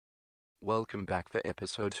Welcome back for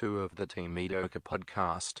episode 2 of the Team Mediocre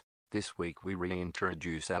podcast. This week we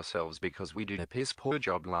reintroduce ourselves because we did a piss poor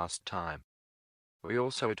job last time. We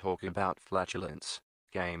also talk about flatulence,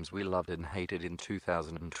 games we loved and hated in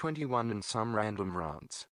 2021 and some random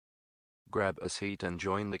rants. Grab a seat and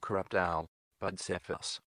join the corrupt owl, Bud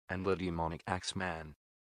Cephas, and the demonic Axeman.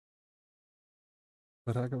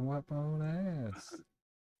 But I can wipe my own ass.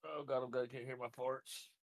 Oh God, I'm glad I can't hear my farts.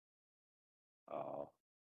 Oh,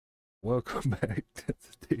 Welcome back to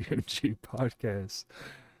the DMG podcast.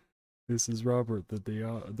 This is Robert, the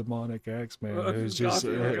demonic Axeman, who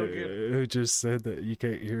just said that you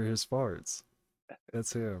can't hear his farts.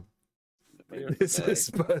 That's him. This is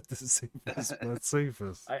Bud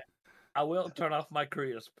Cephas. I will turn off my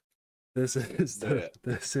crisp. This is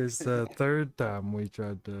the third time we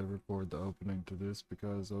tried to record the opening to this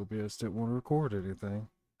because OBS didn't want to record anything.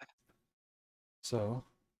 So,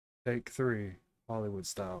 take 3, Hollywood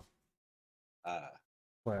style.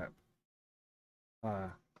 Clap.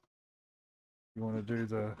 You want to do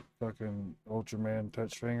the fucking Ultraman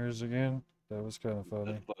touch fingers again? That was kind of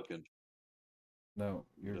funny. No,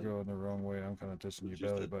 you're going the wrong way. I'm kind of touching your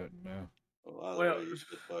belly button now. Well,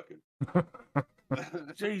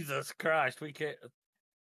 Jesus Christ, we can't.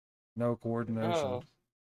 No coordination. Oh.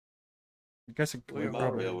 I guess we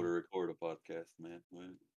might be able to record a podcast, man.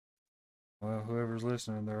 Well, whoever's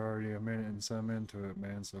listening, they're already a minute and some into it,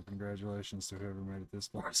 man. So congratulations to whoever made it this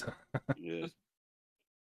far. Yes.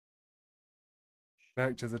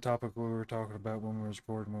 Back to the topic we were talking about when we were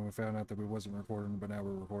recording, when we found out that we wasn't recording, but now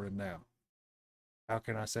we're recording now. How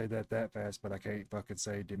can I say that fast, but I can't fucking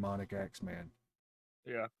say demonic Axeman?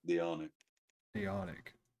 Yeah. Bionic.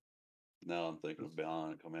 Now I'm thinking of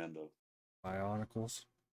Bionic Commando. Bionicles?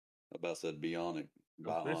 I about said Bionic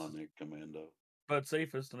Commando. Bud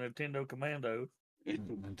Cephas, the Nintendo Commando.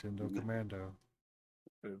 Nintendo Commando.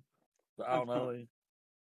 I don't know.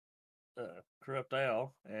 Corrupt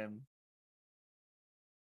Owl and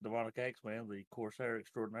Demonic Axeman, the Corsair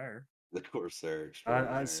Extraordinaire. The Corsair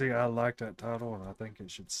Extraordinaire. I see. I like that title, and I think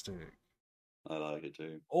it should stick. I like it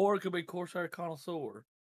too. Or it could be Corsair Connoisseur.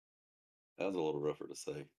 That was a little rougher to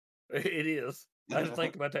say. It is. I had to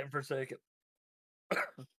think about that for a second.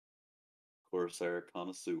 Corsair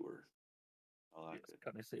Connoisseur. I like it.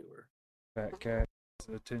 Connoisseur. Fat cat,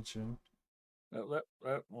 attention.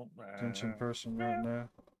 Attention person right now.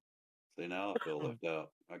 See, now I feel left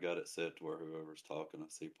out. I got it set to where whoever's talking, I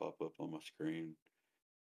see pop up on my screen.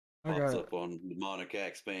 Pops up on Demonic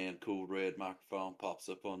Axeman, cool red microphone. Pops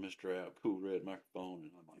up on Mr. Out, cool red microphone.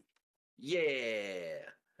 And I'm like, yeah.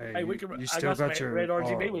 Hey, we can. I got your red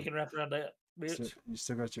RGB. Arm. We can wrap around that, bitch. You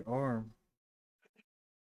still got your arm.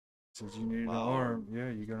 Says you need an arm.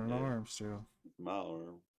 Yeah, you got an arm still. My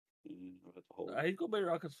arm. He's gonna be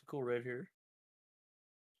rocking some cool red here.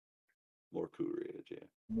 More cool red, yeah.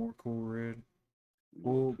 More cool red.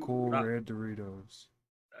 Cool red Doritos.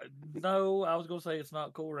 No, I was gonna say it's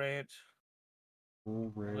not Cool Ranch.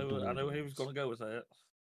 Cool red. I knew he was gonna go with that.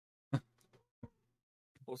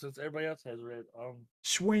 Well, since everybody else has red,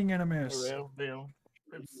 swing and a miss.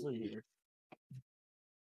 Let's see here.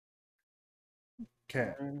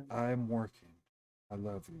 Cat, I'm working. I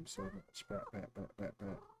love you so much. Bat.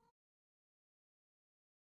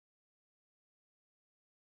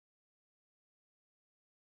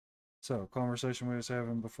 So, conversation we was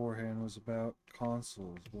having beforehand was about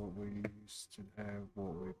consoles, what we used to have,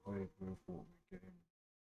 what we played with, what we gamed.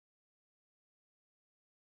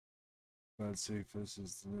 Bud Cephas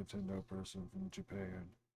is the Nintendo person from Japan.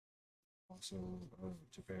 Also a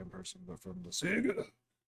Japan person, but from the Sega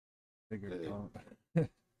Sega.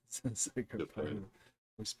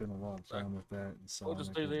 We spent a lot of time with that. And we'll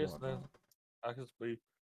just do this, then I can just be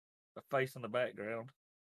a face in the background.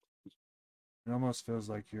 It almost feels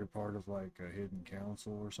like you're part of like a hidden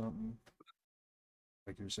council or something.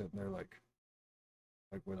 Like you're sitting there like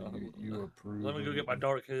whether you approve. Let me go get my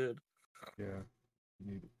dark hood. Yeah.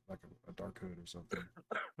 You need like a dark hood or something.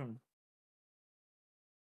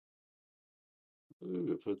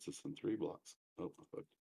 Ooh, it puts us in 3 blocks. Oh, fuck.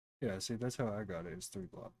 Yeah, see, that's how I got it. It's 3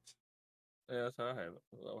 blocks. Yeah, that's how I have it.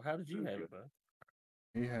 Well, how did you have it, bud?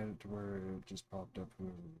 He had it to where it just popped up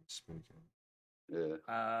whoever was speaking. Yeah.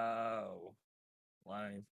 Oh.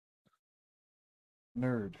 Lame.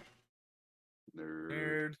 Nerd.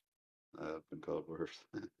 I've been called worse.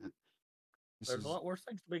 There's a lot worse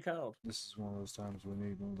things to be called. This is one of those times we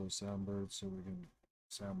need one of those sound birds so we can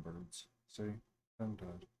sound birds. See?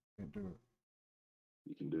 Tongue-tied. Can't do it.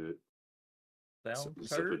 You can do it. Sound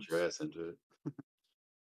so put your ass into it.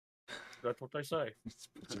 That's what they say.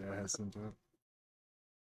 Just put your ass into it.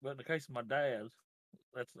 But in the case of my dad,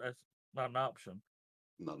 that's not an option.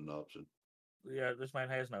 not an option. Yeah, this man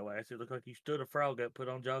has no ass. It looked like he stood a frog up, put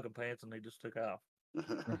on jogging pants, and he just took off.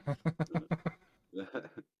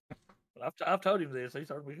 I've told him this. He's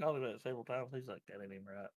heard me call him that several times. He's like, that ain't even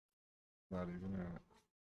right. Not even right.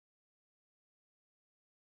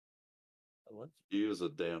 What? You was a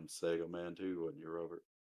damn Sega man too, wasn't you, Robert?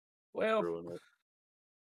 Well, Growing up.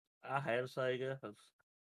 I had a Sega.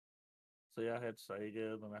 See, I had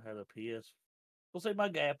Sega, then I had a PS. Well, see, my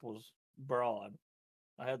gap was broad.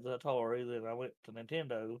 I had the Atari, then I went to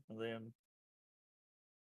Nintendo, and then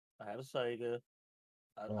I had a Sega.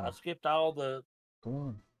 I skipped all the. Come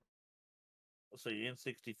on. Let's see,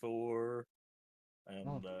 N64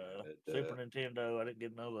 and Super Nintendo. I didn't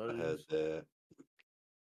get none of those. I had that.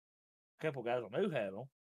 A couple guys I knew had them.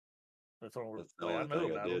 That's the only I knew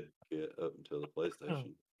thing about I did get up until the PlayStation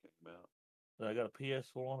came out. So I got a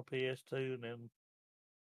PS1, a PS2, and then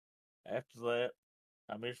after that,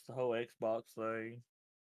 I missed the whole Xbox thing.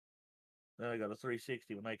 Then I got a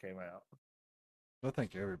 360 when they came out. I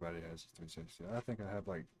think everybody has a 360. I think I have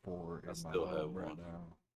like 4 in my home right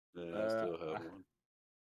now. Yeah, I still have one.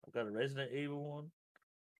 I've got a Resident Evil one.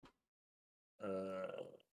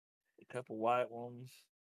 A couple white ones,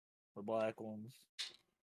 the black ones.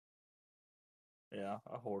 Yeah,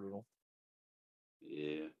 I hoarded them.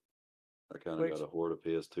 Yeah, I kind of got a horde of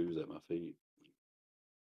PS2s at my feet.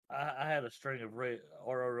 I had a string of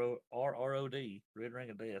RROD, Red Ring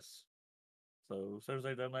of Death. So as soon as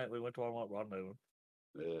they done that, we went to Walmart, bought a new one.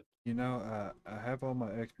 Yeah. You know, I have all my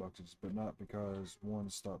Xboxes, but not because one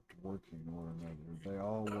stopped working or another. They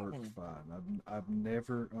all work fine. I've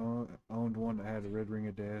never owned one that had a Red Ring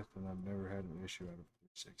of Death, and I've never had an issue out of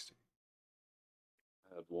 360.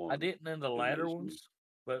 I had one. I didn't in the latter ones,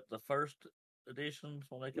 but the first editions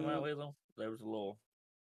when they came out with them, there was a little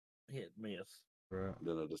hit and miss. Right.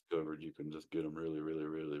 Then I discovered you can just get them really, really,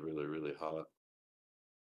 really, really, really hot.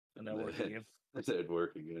 And they'll work again. They'd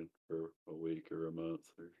work again for a week or a month.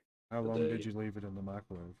 Or how long did you leave it in the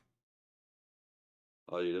microwave?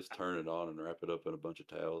 Oh, you just turn it on and wrap it up in a bunch of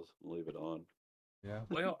towels and leave it on. Yeah.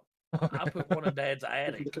 Well, I put one in Dad's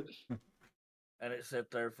attic, and it sat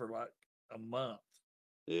there for like a month.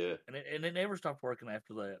 Yeah. And it never stopped working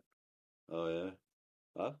after that. Oh, yeah.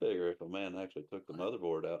 I figure if a man actually took the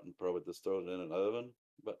motherboard out and probably just throw it in an oven,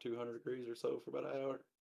 about 200 degrees or so for about an hour,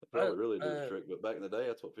 it probably really did the trick. But back in the day,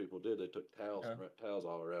 that's what people did. They took towels and wrapped towels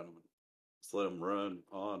all around them and just let them run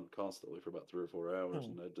on constantly for about 3 or 4 hours,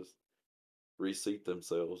 and they'd just reseat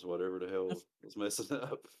themselves, whatever the hell was messing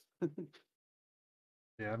up.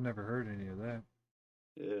 Yeah, I've never heard any of that.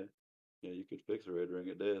 Yeah. Yeah, you could fix a Red Ring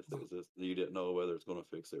of Death. It was just, you didn't know whether it's going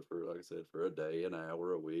to fix it for, like I said, for a day, an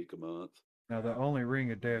hour, a week, a month. Now, the only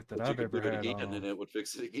Ring of Death that I've ever had again, and it would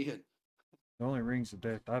fix it again. The only rings of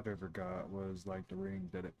death I've ever got was like the ring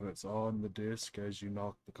that it puts on the disc as you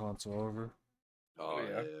knock the console over. Oh,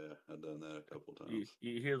 yeah. I've done that a couple times.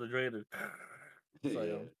 You hear the dreaded sound.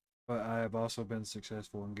 Yeah. But I have also been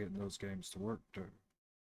successful in getting those games to work too.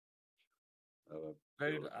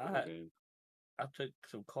 Dude, I took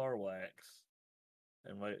some car wax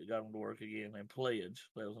and got them to work again. And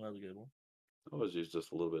Pledge, that was another good one. I always used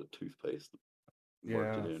just a little bit of toothpaste.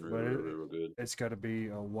 Yeah, it in real good. It's got to be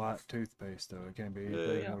a white toothpaste though. It can't be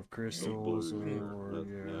anything with crystals or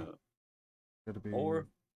Gotta be. Or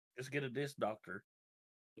just get a disc doctor.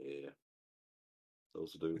 Yeah,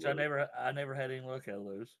 those do. Which I never had any luck out of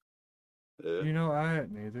those. Yeah. You know, I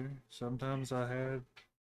hadn't either. Sometimes I had,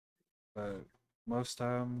 but most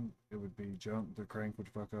time it would be junk. The crank would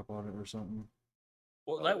fuck up on it or something.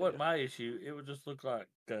 Well, that wasn't my issue. It would just look like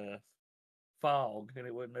fog, and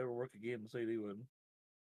it wouldn't ever work again. The CD wouldn't.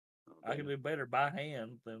 I could do better by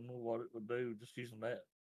hand than what it would do just using that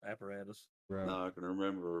apparatus. Right. No, I can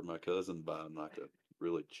remember my cousin buying like a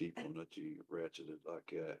really cheap one that you ratcheted like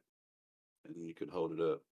that, and you could hold it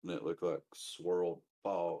up, and it looked like swirled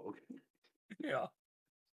fog. Yeah.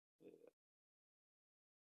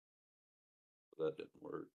 But that didn't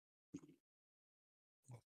work.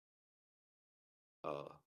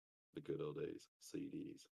 The good old days,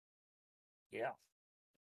 CDs. Yeah.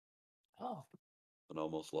 Oh. An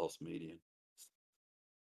almost lost median.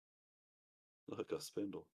 Look, a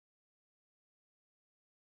spindle.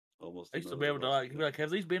 Almost. I used to be able to be like, have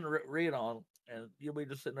these been read on? And you'll be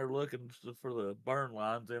just sitting there looking for the burn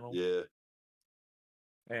lines in them. Yeah.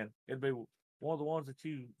 And it'd be one of the ones that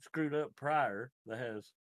you screwed up prior that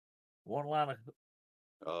has one line of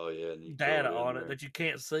and data on it that you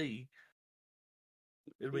can't see.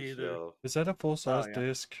 It'd be either. Is that a full size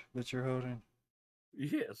disc that you're holding?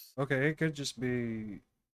 Yes. Okay, it could just be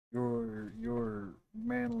your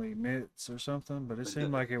manly mitts or something, but it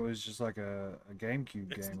seemed like it was just like a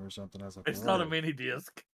GameCube game or something. I was like, It's whoa. not a mini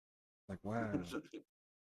disc. Like, wow.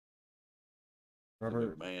 Robert,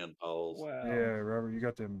 Robert, man balls. Wow. yeah, Robert, you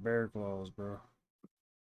got them bear claws, bro.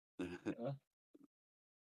 I've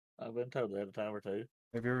been told that a time or two.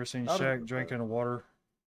 Have you ever seen Not a- Shaq drinking a water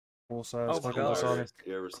full size Oh, fucking God. Sonic?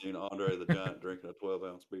 You ever seen Andre the Giant drinking a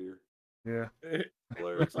 12-ounce beer? Yeah. It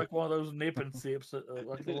Hilarious. looks like one of those nipping sips, that,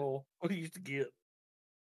 like the little what you used to get.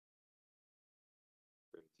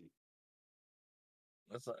 Crazy.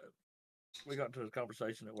 That's we got into a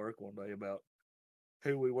conversation at work one day about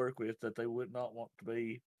who we work with that they would not want to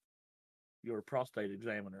be your prostate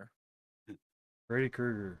examiner. Freddy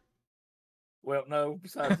Krueger. Well, no.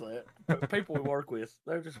 Besides that, people we work with,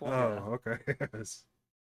 they're just one guy. Oh, okay. Yes.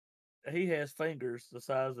 He has fingers the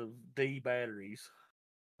size of D batteries.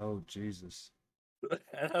 Oh, Jesus.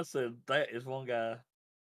 And I said, that is one guy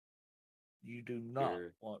you do not Scary.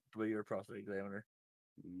 want to be your prostate examiner.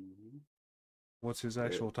 Mm-hmm. What's his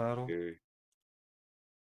actual title? Scary.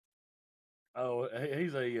 Oh,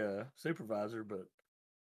 he's a supervisor, but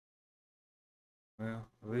Well,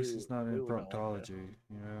 at least it's not we in would not want that. proctology,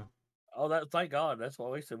 you know. Oh, thank God. That's why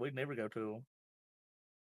we said we'd never go to him.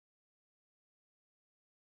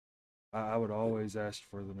 I would always ask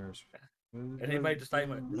for the nurse. And he made the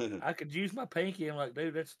statement, I could use my pinky. I'm like,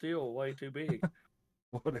 dude, that's still way too big.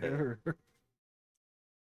 Whatever.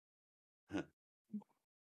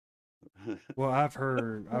 Well, I've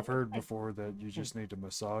heard before that you just need to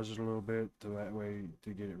massage it a little bit to that way to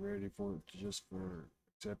get it ready for just for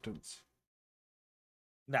acceptance.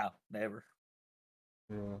 No, never.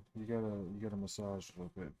 Yeah, you gotta massage a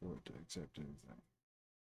little bit for it to accept anything.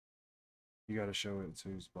 You gotta show it to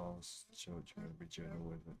who's boss. Show it you gotta be gentle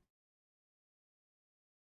with it.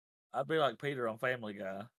 I'd be like Peter on Family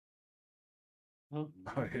Guy. Oh,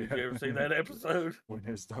 Did you ever see that episode? when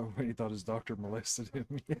he thought his doctor molested him.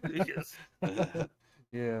 Yes.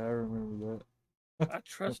 Yeah, I remember that. I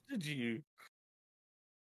trusted you.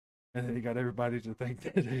 And then he got everybody to think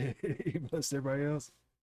that he molested everybody else.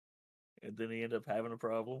 And then he ended up having a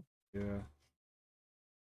problem. Yeah.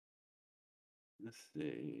 Let's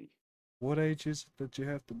see. What age is it that you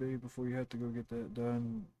have to be before you have to go get that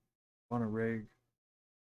done on a rig?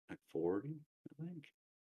 Like 40, I think.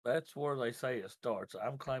 That's where they say it starts.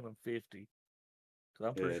 I'm claiming 50. Because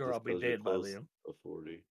I'm pretty Yeah, sure just I'll be 'cause you're dead by close then. to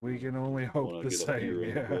 40. We can only Wanna hope the get a same. few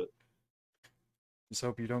Yeah. input. Just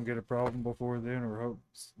hope you don't get a problem before then, or hope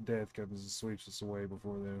death comes and sweeps us away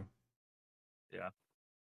before then. Yeah.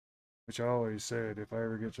 Which I always said, if I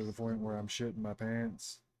ever get to the point where I'm shitting my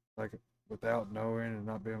pants, like without knowing and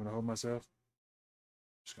not being able to hold myself,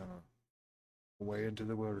 I'm just gonna away into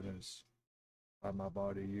the wilderness. Find my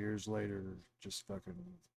body years later, just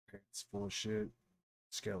fucking pants full of shit,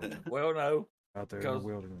 skeleton Well, no. out there in the Because-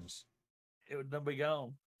 wilderness. It would never be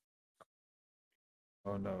gone.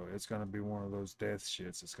 Oh no, it's gonna be one of those death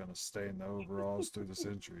shits. It's gonna stay in the overalls through the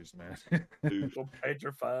centuries, man. Poof. Will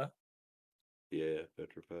petrify. Yeah,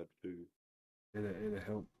 petrified poo. It'll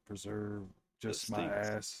help preserve just That my stinks.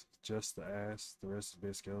 ass, just the ass. The rest will be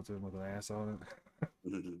a skeleton with an ass on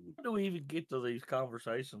it. How do we even get to these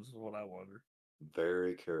conversations is what I wonder.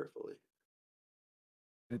 Very carefully.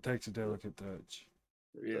 It takes a delicate touch.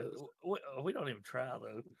 It Yeah. does. We don't even try,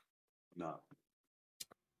 though. No.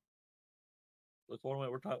 Look, one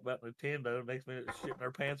minute we're talking about Nintendo, next minute it's shitting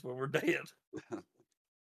our pants when we're dead.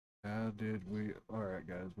 How did we? All right,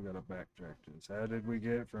 guys, we gotta backtrack this. How did we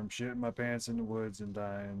get from shitting my pants in the woods and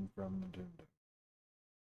dying from Nintendo?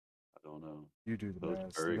 I don't know. You do the Look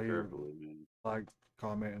math. very Leave, carefully, man. like,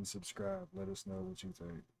 comment, and subscribe. Let us know what you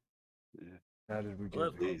think. Yeah. How did we get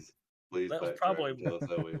Well, here? Please That was backtrack probably and tell us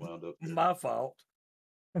how we wound up there. My fault.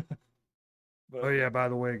 But Oh yeah, by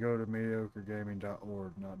the way, go to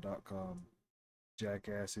mediocregaming.org, not .com.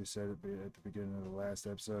 Jackass who said it at the beginning of the last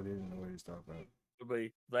episode, he didn't know what he was talking about. to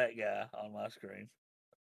be that guy on my screen.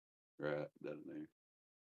 Right, down there.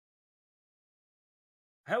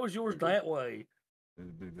 How was yours that way?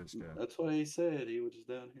 It'd be this guy. That's why he said he was just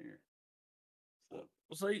down here. So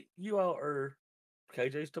Well, see, you all are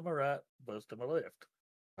KJ's to my right, Buzz to my left.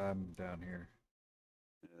 I'm down here.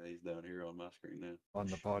 yeah, he's down here on my screen now. On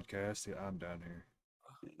the podcast, yeah, I'm down here.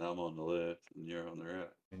 And I'm on the left and you're on the right.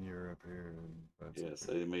 And you're up here. And that's Yeah, up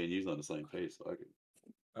so here. me and you's on the same page, so I can.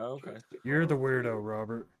 Oh, okay. trust it. You're the weirdo,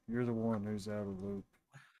 Robert. You're the one who's out of the loop.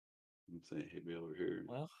 I'm saying he'd be over here.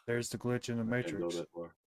 Well, There's the glitch in the I can't go matrix. that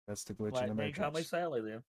far. That's the glitch like in the me, call me matrix. Sally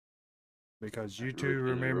then. Because you Rick two and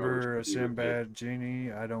remember a Robert's computer Sinbad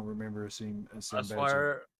genie. I don't remember a Sinbad I genie.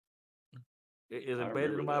 swear, it is I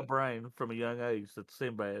embedded in remember my that. brain from a young age that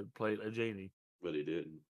Sinbad played a genie. But he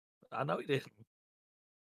didn't. I know he didn't.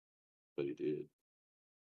 But he did.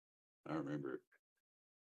 I remember it.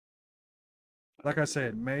 Like I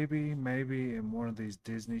said, maybe in one of these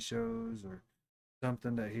Disney shows or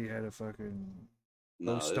something that he had a fucking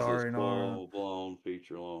no, this is starring on. full-blown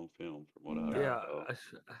feature-long film, from what I recall.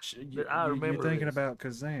 I remember. You're thinking this. about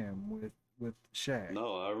Kazam with Shaq.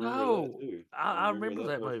 No, I remember that too. I remember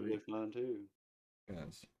that movie. Fine too.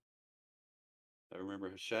 Yes. I remember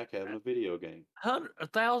Shaq having a video game.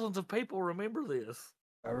 Thousands of people remember this.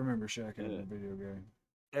 I remember Shaq having a video game.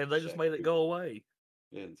 And they just made it go away.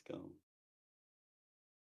 Yeah, it's gone.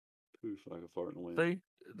 Poof like a fart in the wind. See,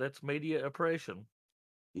 that's media oppression.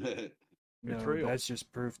 No, real. that's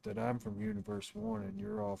just proof that I'm from Universe 1 and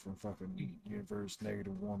you're all from fucking Universe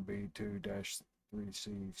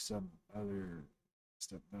 -1B2-3C, some other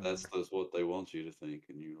stuff. That's what they want you to think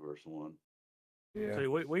in Universe 1. Yeah. See,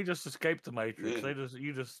 we just escaped the Matrix. Yeah.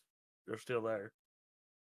 They're still there.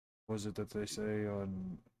 Was it that they say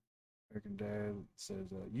on American Dad says,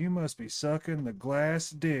 you must be sucking the glass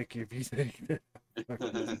dick if you think that.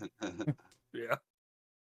 Yeah.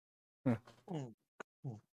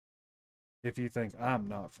 If you think I'm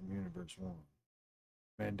not from Universe 1.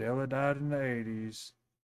 Mandela died in the 80s.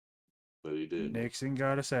 But he did. Nixon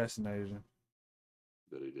got assassinated.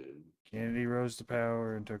 But he did. Kennedy rose to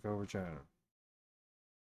power and took over China.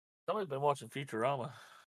 Somebody's been watching Futurama.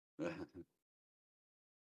 Or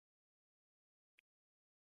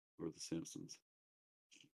The Simpsons.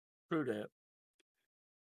 True that.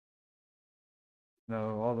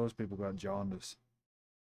 No, all those people got jaundice.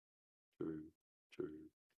 True.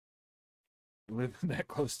 Living that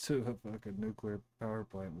close to a fucking nuclear power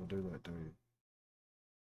plant will do that to you.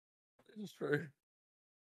 It's true.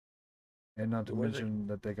 And not to mention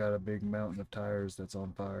that they got a big mountain of tires that's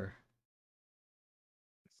on fire.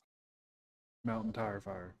 Mountain tire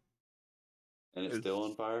fire. And it's still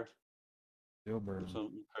on fire? Still burning.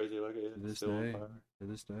 Something crazy like it? To this still day. On fire? To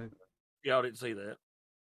this day. Y'all didn't see that.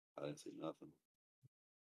 I didn't see nothing.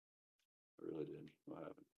 I really didn't. What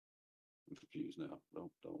happened? I'm confused now.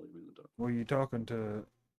 Don't leave me in the dark. Well, you're talking to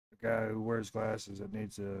a guy who wears glasses that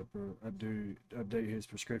needs to update his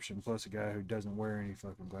prescription, plus a guy who doesn't wear any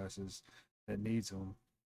fucking glasses that needs them.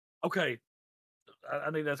 Okay, I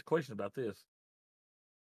need to ask a question about this.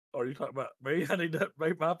 Are you talking about me? I need to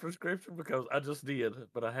make my prescription because I just did,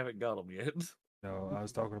 but I haven't got them yet. No, I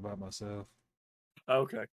was talking about myself.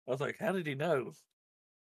 Okay, I was like, how did he know?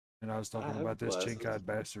 And I was talking about this chink-eyed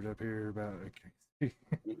bastard up here about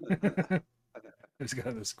he's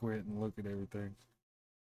got to squint and look at everything.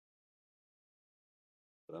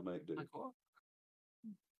 But I might do.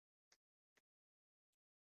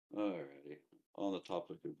 Alrighty. On the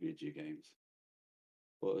topic of video games,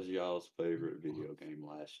 what was y'all's favorite video game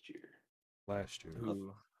last year? Last year.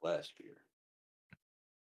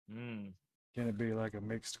 Can it be like a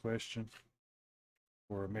mixed question?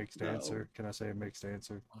 Or a mixed answer? Can I say a mixed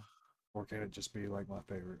answer? Or can it just be like my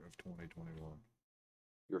favorite of 2021?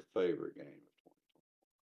 Your favorite game of 2021?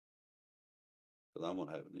 Because I'm going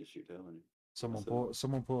to have an issue telling you. Someone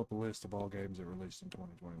pull up a list of all games that released in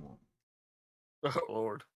 2021. Oh,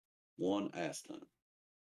 Lord. One ass ton.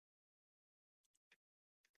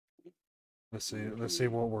 Let's see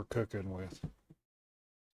what we're cooking with.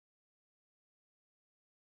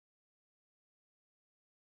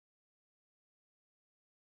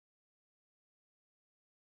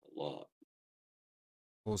 A lot.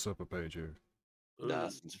 Pull us up a page here.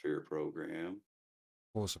 Dyson Sphere program.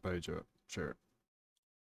 Pull us a page up. Share it.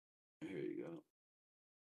 There you go.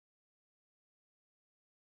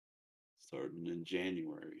 Starting in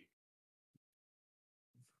January.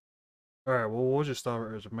 All right, well, we'll just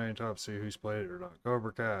start as a main top, see who's played it or not.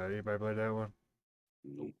 Cobra Kai. Anybody played that one?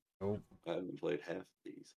 Nope. I haven't played half of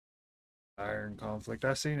these. Iron Conflict.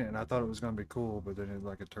 I seen it and I thought it was going to be cool, but then it's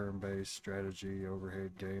like a turn-based strategy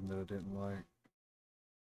overhead game that I didn't like.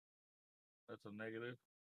 That's a negative.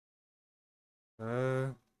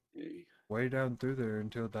 Way down through there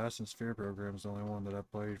until Dyson Sphere program is the only one that I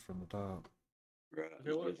played from the top. Right.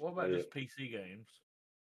 Okay, what about just PC games?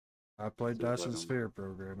 I played Dyson Sphere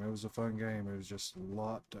program. It was a fun game. It was just a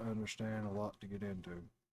lot to understand, a lot to get into.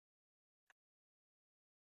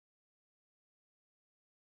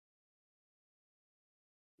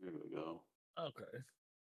 Here we go. Okay.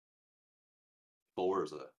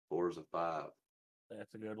 Forza 5.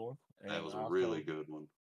 That's a good one. That was a really good one.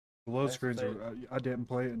 The load screens I didn't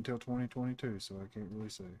play it until 2022, so I can't really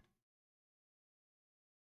say.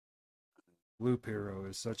 Loop Hero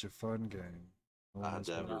is such a fun game. I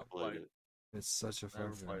never played it. It's such a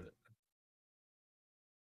fun game.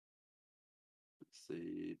 Let's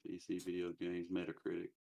see, PC video games,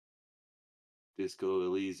 Metacritic. Disco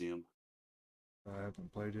Elysium. I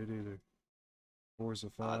haven't played it either. Forza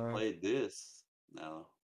I 5. played this. Now,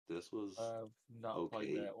 this was I've not played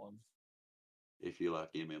okay. that one. If you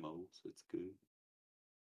like MMOs, it's good.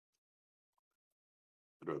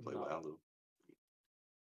 I'd rather play No. WoW though.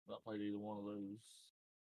 Not played either one of those.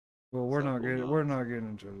 Well, we're not getting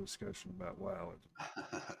into a discussion about WoW.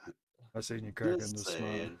 I seen you cracking Just the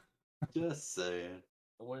saying. Just saying.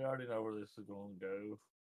 We already know where this is going to go.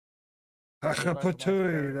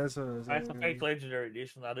 Patooey, that's Mass Effect Legendary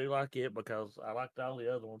Edition. I do like it because I liked all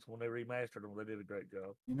the other ones when they remastered them. They did a great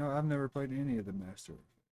job. You know, I've never played any of the Master.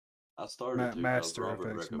 I started to Master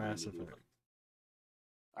Robert Effects, Mass recommended Effect.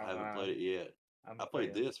 I haven't played it yet. I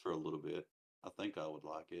played fan. this for a little bit. I think I would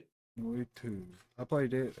like it. Me too. I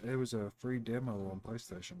played it. It was a free demo on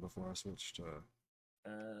PlayStation before I switched to.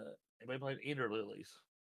 Anybody played Ender Lilies?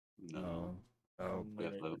 No. Oh,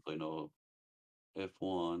 Definitely haven't played no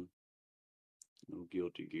F1. No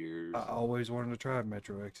Guilty Gears. I always wanted to try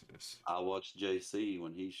Metro Exodus. I watched JC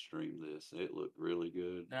when he streamed this. It looked really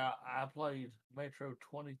good. Now, I played Metro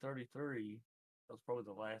 2033. That was probably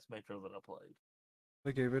the last Metro that I played.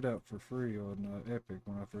 They gave it out for free on Epic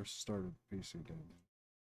when I first started PC gaming.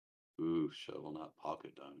 Ooh, Shovel Knight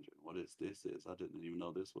Pocket Dungeon. What is this? I didn't even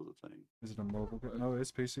know this was a thing. Is it a mobile game? No,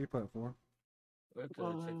 it's PC platform. We'll have to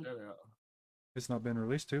check that out. It's not been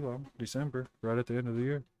released too long. December, right at the end of the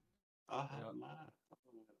year. I have not. I'm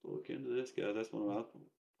gonna have to look into this guy. That's one of my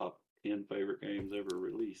top 10 favorite games ever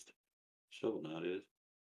released. Shovel Knight is.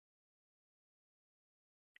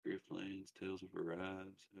 Driftlands, Tales of Arise.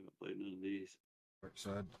 Haven't played none of these.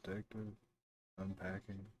 Darkside Detective,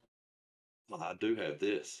 Unpacking. Well, I do have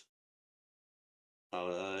this.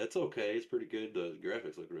 It's okay. It's pretty good. The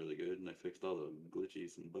graphics look really good, and they fixed all the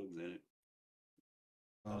glitches and bugs in it.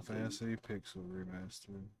 Final Fantasy Pixel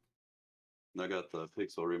Remastered. And I got the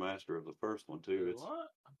pixel remaster of the first one too.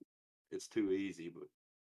 It's too easy, but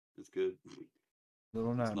it's good.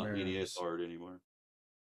 Little Nightmares. It's not NES hard anymore.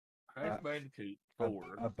 Crash Bandicoot 4.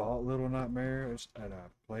 I bought Little Nightmares and I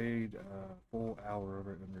played a full hour of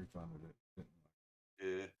it and refunded it.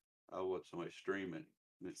 Yeah, I watched somebody stream it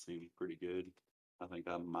and it seemed pretty good. I think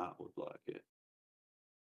I might would like it.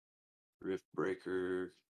 Rift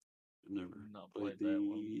Breaker. I've never played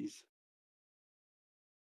these.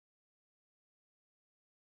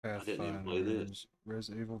 I didn't even play this.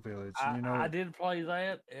 Resident Evil Village. I did play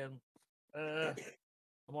that, and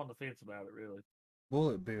I'm on the fence about it, really.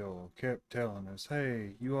 Bullet Bill kept telling us,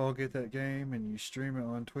 hey, you all get that game and you stream it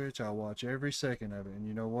on Twitch. I'll watch every second of it. And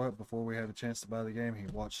you know what? Before we had a chance to buy the game, he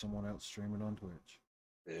watched someone else stream it on Twitch.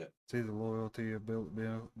 Yeah. See the loyalty of Bullet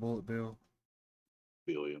Bill?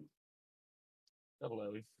 Billion. Double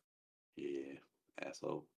L. Yeah,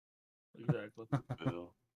 asshole. Exactly.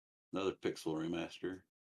 Well, another pixel remaster.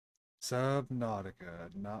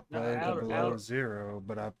 Subnautica. Not played Below Zero,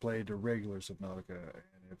 but I played the regular Subnautica.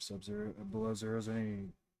 And if Sub-Zero Below Zero is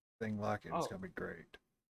anything like it, it's gonna be great.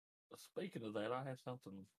 Speaking of that, I have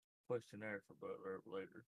something questionnaire for Butler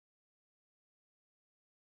later.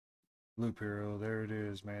 Loop Hero, there it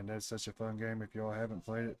is, man. That's such a fun game. If y'all haven't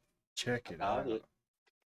played it, check it out.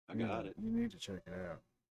 I got it. You need to check it out.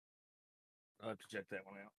 I'll have to check that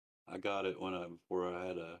one out. I got it before I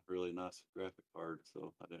had a really nice graphic card,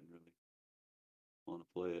 so I didn't really want to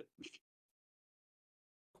play it.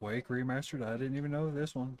 Quake Remastered? I didn't even know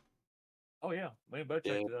this one. Oh, yeah. Me and Bo checked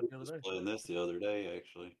it out the other day. I was playing this the other day,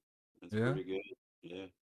 actually. It's pretty good. Yeah.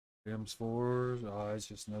 Sims 4. Oh, it's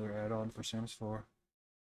just another add-on for Sims 4.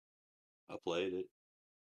 I played it.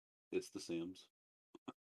 It's The Sims.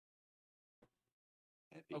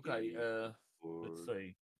 Okay, let's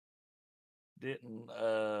see. Didn't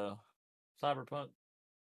Cyberpunk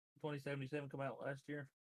 2077 come out last year?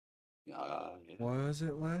 Yeah. Was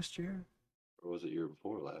it last year? Or was it year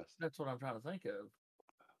before last? That's what I'm trying to think of.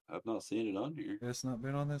 I've not seen it on here. It's not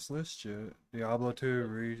been on this list yet. Diablo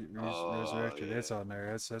 2 Resurrected. Yeah. It's on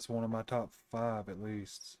there. That's one of my top 5 at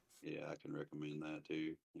least. Yeah, I can recommend that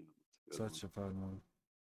too. Yeah, such a fun one.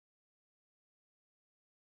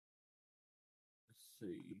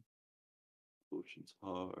 Let's see. Ocean's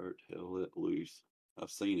Heart, Hell Let Loose. I've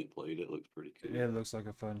seen it played. It looks pretty cool. Yeah, it looks like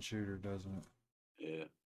a fun shooter, doesn't it? Yeah.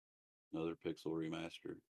 Another pixel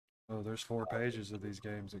remaster. Oh, there's 4 pages of these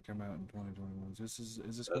games that come out in 2021. Is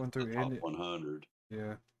this going through the top 100?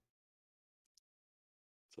 Yeah.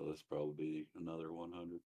 So this probably another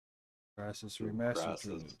 100. Crisis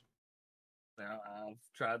Remastered. Now I've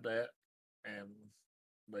tried that, and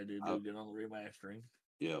they do good on the remastering.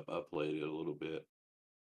 Yep, I played it a little bit.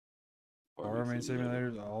 Farming Simulator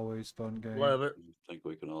is always fun game. Love it. I think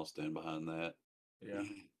we can all stand behind that. Yeah.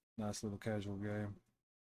 Nice little casual game.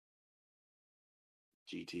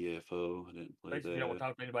 GTFO. I didn't play Basically, you don't want that. to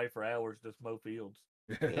talk to anybody for hours, just mow fields.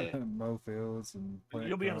 Yeah. Mow fields and plant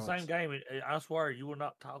You'll be in the same crops. game, and I swear you will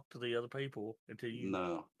not talk to the other people until you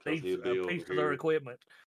No, because see he'll a be over piece of their here equipment.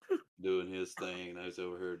 doing his thing, and I was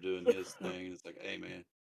over here doing his thing. It's like, hey man,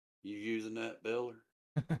 you using that baler?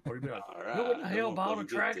 Or you'd be like, All "Who in right, the I'm hell gonna bought a come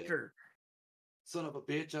get you. tractor?" Son of a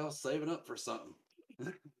bitch, I was saving up for something.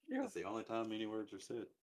 Yeah. That's the only time any words are said.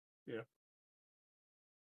 Yeah.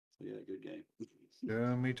 So yeah, good game.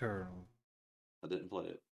 Doom Eternal. I didn't play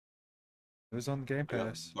it. It was on the Game I got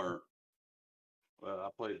Pass. burnt. Well, I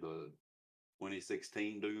played the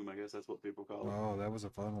 2016 Doom, I guess that's what people call it. Oh, that was a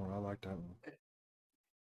fun one. I liked that one. It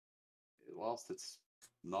lost its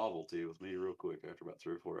novelty with me real quick after about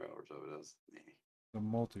 3 or 4 hours of it. I was, The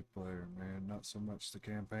multiplayer, man, not so much the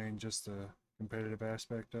campaign, just the competitive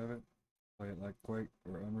aspect of it. Play it like Quake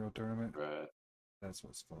or Unreal Tournament. right. That's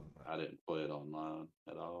what's fun about I it. didn't play it online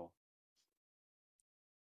at all.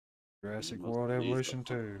 Jurassic Most World of these Evolution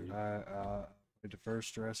stuff 2. I played the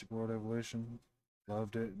first Jurassic World Evolution,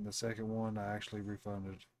 loved it, and the second one I actually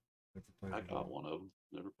refunded. Never played I it got again. one of them.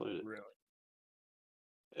 Never played it. Really?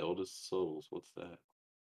 Eldest Souls. What's that?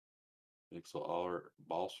 Pixel art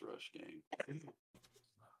boss rush game.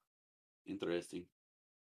 Interesting.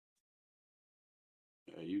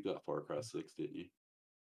 Yeah, you got Far Cry 6, didn't you?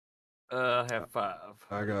 I have 5.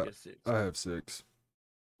 I didn't got. get 6. I have 6.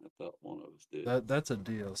 I thought one of us did. That's a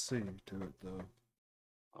DLC to it though.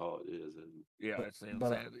 Oh, it is, isn't it? Yeah, but- it's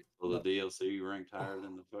but I- insanity. Will the DLC ranked higher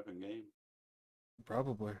than the fucking game?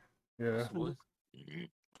 Probably. Yeah. Possibly.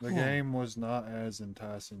 The game was not as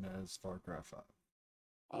enticing as Far Cry 5.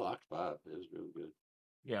 I liked 5. It was really good.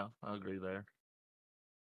 Yeah, I agree there.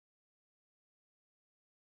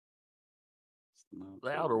 The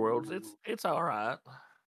Outer Worlds, it's all right.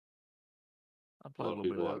 I A played a lot of little bit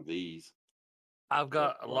people of like it. these. I've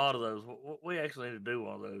got a lot of those. We actually need to do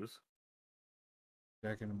one of those.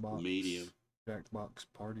 Jack in the Box. Medium. Jackbox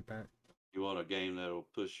Party Pack. You want a game that'll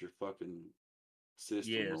push your fucking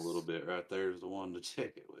system a little Yes. bit right there's the one to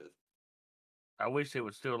check it with. I wish it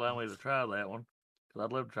would still allow me to try that one, because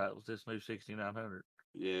I'd love to try it with this new 6900.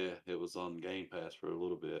 Yeah, it was on Game Pass for a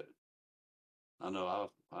little bit. I know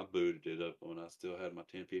I booted it up when I still had my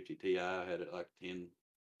 1050 Ti. I had it like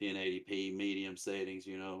 1080p medium settings,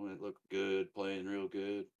 you know, and it looked good, playing real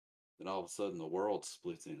good. Then all of a sudden the world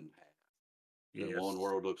splits in half. Yes. And one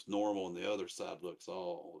world looks normal and the other side looks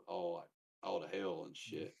all like all to hell and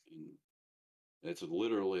shit. And it's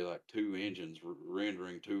literally like two engines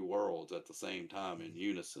rendering two worlds at the same time in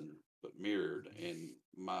unison, but mirrored. And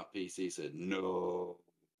my PC said no.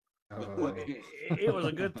 Well, it was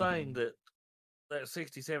a good thing that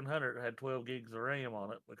 6700 had 12 gigs of RAM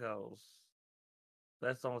on it, because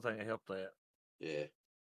that's the only thing that helped that. Yeah.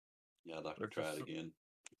 Yeah, I'd like to try it again.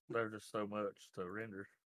 There's just so much to render.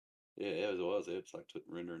 Yeah, it was. It's like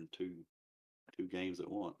rendering two games at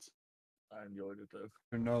once. I enjoyed it though.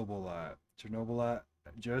 Chernobylite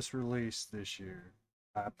just released this year.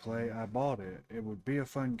 I bought it. It would be a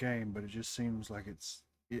fun game, but it just seems like it's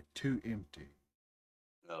too empty.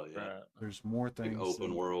 Oh yeah. Right. There's more things. Big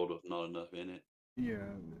open world with not enough in it. Yeah,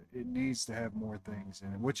 it needs to have more things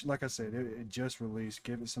in it. Which, like I said, it just released.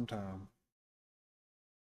 Give it some time.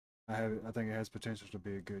 I think it has potential to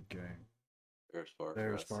be a good game. There's Far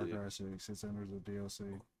Cry 6. It's under the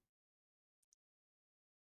DLC.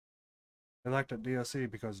 I like that DLC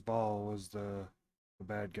because Ball was the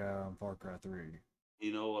bad guy on Far Cry 3.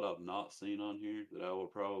 You know what I've not seen on here that I will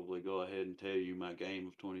probably go ahead and tell you my game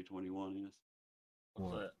of 2021 is?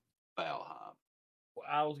 What's that? Valheim. Well,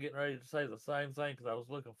 I was getting ready to say the same thing because I was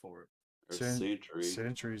looking for it. There's Century.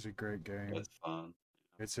 Century's a great game. That's fun.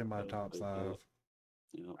 It's in my top 5.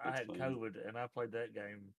 Yeah, I had COVID and I played that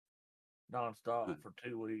game nonstop for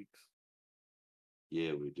 2 weeks.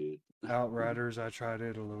 Yeah, we did. Outriders, I tried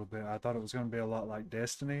it a little bit. I thought it was going to be a lot like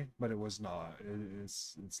Destiny, but it was not.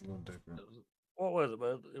 It's a little different. What was it,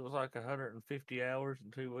 bud? It was like 150 hours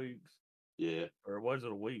in 2 weeks. Yeah. Or was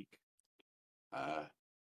it a week?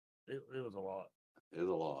 It was a lot. It was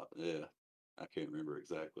a lot, yeah. I can't remember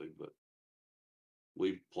exactly, but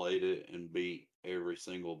we played it and beat every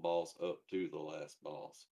single boss up to the last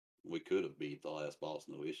boss. We could have beat the last boss,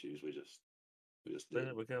 no issues. We just Then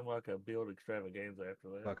did. it became like a build extravaganza after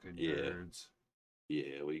that. Fucking nerds.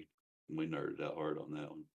 Yeah, we nerded out hard on that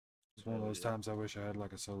one. It's one of those times I wish I had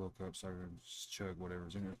like a solo cup so I could just chug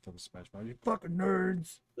whatever's in it for the Smash Mouth. You fucking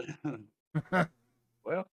nerds!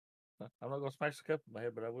 Well, I'm not gonna smash the cup in my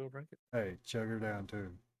head, but I will drink it. Hey, chug her down too.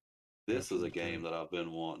 This is a game that I've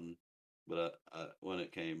been wanting, but I when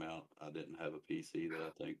it came out, I didn't have a PC that I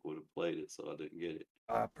think would have played it, so I didn't get it.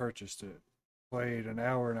 I purchased it. played an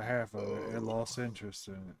hour and a half of it and lost interest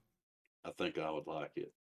in it. I think I would like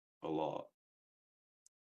it a lot.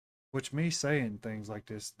 Which me saying things like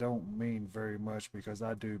this don't mean very much because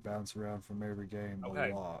I do bounce around from every game a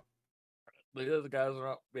lot. The other guys are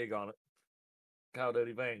not big on it. Call of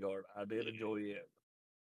Duty Vanguard. I did enjoy it.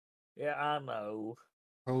 Yeah, I know.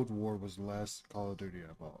 Cold War was the last Call of Duty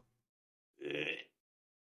I bought. Yeah.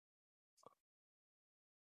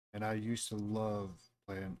 And I used to love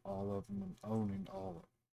playing all of them and owning all of them.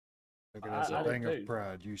 Look at I it as a thing did of too.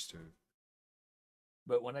 pride, used to.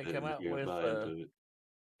 But when they I come didn't out get with buy into it.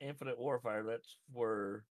 Infinite Warfare, that's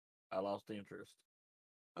where I lost interest.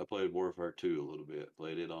 I played Warfare 2 a little bit.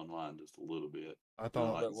 Played it online just a little bit. I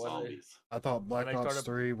thought But when zombies. I thought Black they Ops started-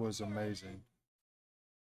 3 was amazing.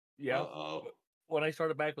 Yeah. Uh-oh. When they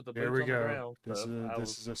started back with the Here boots we on the go. ground This stuff,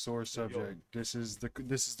 is a sore subject. This is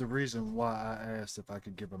the reason why I asked if I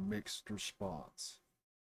could give a mixed response.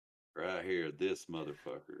 Right here, this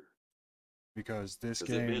motherfucker. Because this Has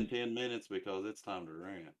game, it been 10 minutes? Because it's time to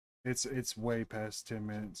rant. it's way past 10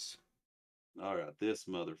 minutes. All right, this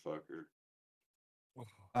motherfucker.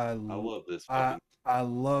 I I love this I, fucking. I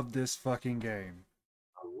love this fucking game.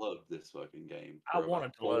 I love this fucking game. I For wanted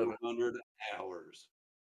about to love it. 400 hours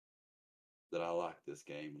that I like this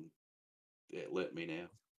game, and it let me down.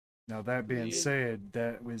 Now that being Yeah. said,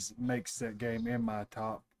 that makes that game in my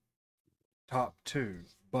top two.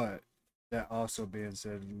 But that also being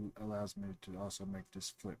said, allows me to also make this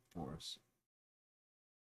flip for us.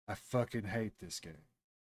 I fucking hate this game.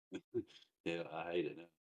 Yeah, I hate it now.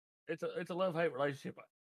 It's a love-hate relationship.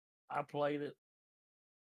 I played it,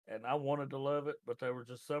 and I wanted to love it, but there was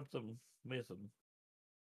just something missing.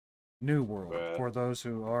 New World. Right. For those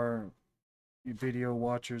who are video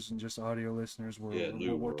watchers and just audio listeners,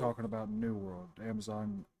 we're talking about New World.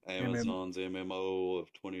 Amazon's MMO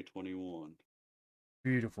of 2021.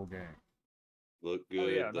 Beautiful game. Look good. Oh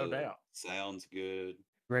yeah, no doubt. Sounds good.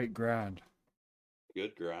 Great grind.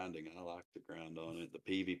 Good grinding. I liked the grind on it. The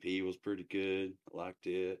PvP was pretty good. I liked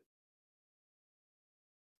it.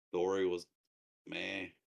 Story was,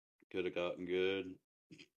 man, could have gotten good.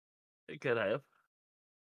 It could have.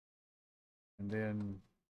 And then,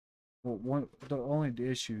 the only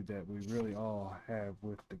issue that we really all have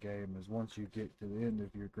with the game is once you get to the end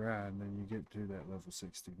of your grind, then you get to that level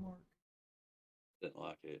 60 mark. Didn't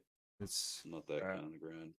like it. It's not that kind of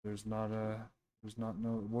grind. There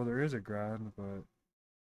is a grind, but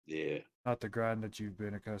yeah, not the grind that you've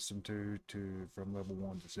been accustomed to from level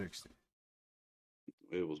 1 to 60.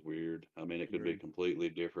 It was weird. I mean, it could be completely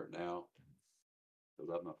different now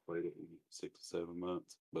because I've not played it in 6 to 7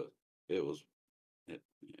 months, but it was, it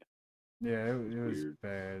was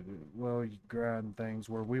bad. Well, you grind things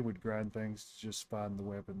where we would grind things to just find the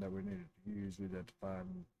weapon that we needed to use. We'd have to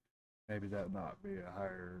find, maybe that not be a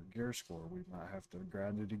higher gear score. We might have to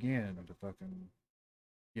grind it again to fucking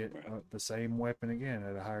get the same weapon again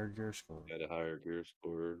at a higher gear score. At a higher gear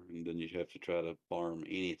score, and then you have to try to farm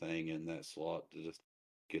anything in that slot to just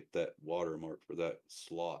get that watermark for that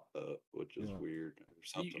slot up, which is weird or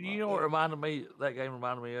something. You know what that game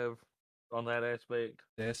reminded me of on that aspect?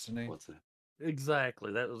 Destiny. What's that?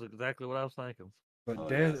 Exactly. That was exactly what I was thinking. But I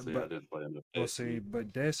didn't play enough Destiny.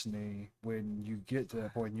 But Destiny, when you get to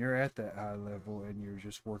that point, you're at that high level and you're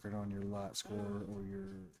just working on your light score or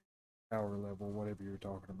your power level, whatever you're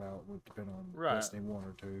talking about, would depend on Destiny 1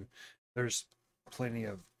 or 2. There's plenty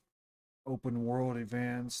of open world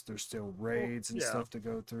events. There's still raids and stuff to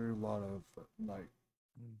go through. A lot of like,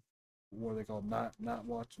 what are they called? Not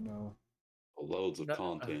watch. No. Loads of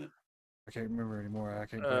content. I can't remember anymore. I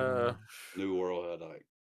can't remember. New World had like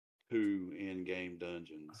 2 in-game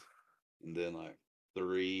dungeons, and then like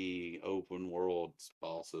 3 open world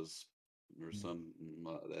bosses or something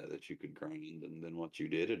like that you could grind. And then once you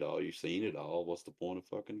did it all, you've seen it all. What's the point of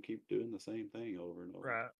fucking keep doing the same thing over and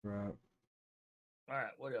over? Right. All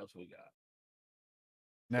right. What else we got?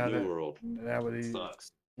 Now New World.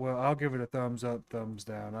 Sucks. Well, I'll give it a thumbs up, thumbs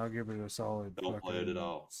down. I'll give it a solid. Don't play it at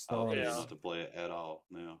all. I'll not to play it at all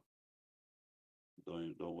now.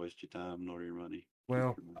 Don't waste your time nor your money.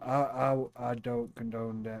 Well, I don't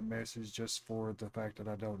condone that message just for the fact that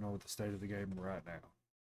I don't know the state of the game right now.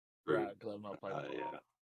 Right, because I'm not playing it. Yeah.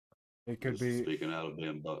 It could be speaking out of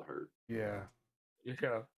being butthurt. Yeah.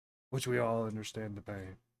 Yeah. Which we all understand the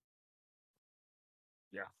pain.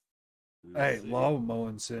 Yeah. Hey, Lawn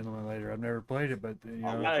Mowing Simulator. I've never played it, but you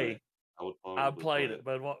know. Hey, I played it,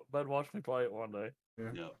 Bud watch me play it one day.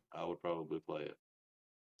 Yeah, I would probably play it.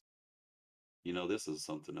 You know, this is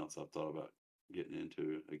something else I've thought about getting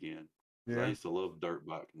into again. I used to love dirt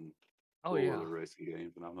bike and other racing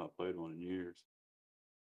games, and I've not played one in years.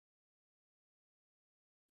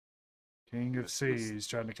 King of Seas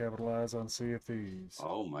trying to capitalize on Sea of Thieves.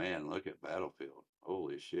 Oh man, look at Battlefield.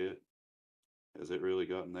 Holy shit. Has it really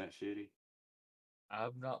gotten that shitty?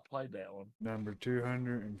 I've not played that one. Number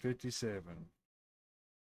 257.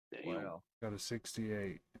 Damn. Wow. Got a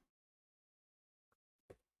 68.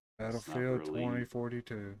 Sniper Battlefield Elite.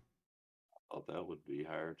 2042. I thought that would be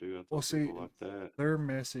higher too. I thought Well, see, people like that. they're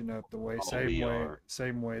messing up the way, Oh, same VR.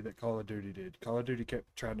 way that Call of Duty did. Call of Duty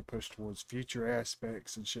kept trying to push towards future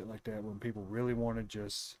aspects and shit like that when people really want to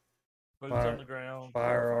just Boots on the ground.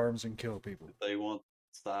 firearms and kill people. If they want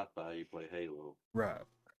sci-fi, you play Halo. Right.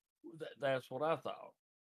 That's what I thought.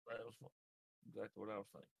 That was exactly what I was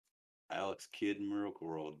thinking. Alex Kidd in Miracle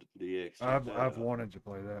World DX. I've wanted to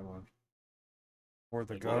play that one. Or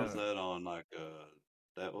the What gun. was that on?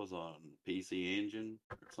 That was on PC Engine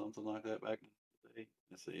or something like that back in the day.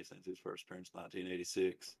 Let's see, since his first appearance,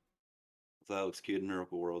 1986. With Alex Kidd in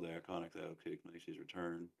Miracle World, the iconic Alex Kidd makes his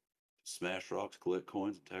return. Smash rocks, collect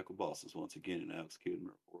coins, and tackle bosses once again in Alex Kidd in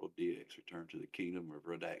Miracle World DX. Return to the Kingdom of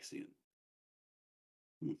Radaxian.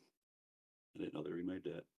 I didn't know they remade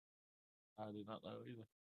that. I did not know either.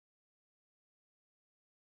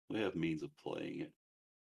 We have means of playing it.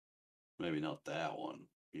 Maybe not that one,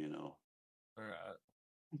 you know. All right.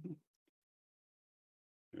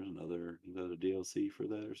 There's another. Is that a DLC for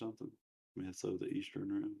that or something? Myths of the Eastern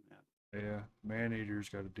Rim. Yeah, Man-Eater's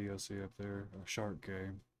got a DLC up there, a shark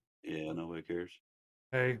game. Yeah, nobody cares.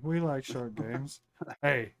 Hey, we like shark games.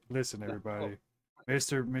 Hey, listen, everybody.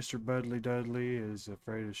 Mr. Budley Dudley is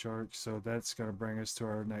afraid of sharks, so that's going to bring us to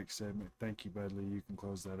our next segment. Thank you, Budley. You can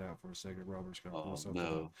close that out for a second. Robert's going to pull something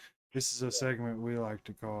up. This is a segment we like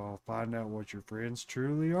to call Find Out What Your Friends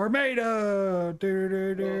Truly Are Made Of.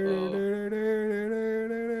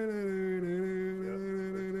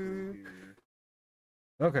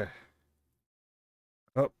 Okay.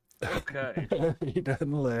 Oh. Okay. He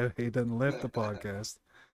doesn't live the podcast.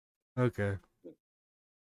 Okay.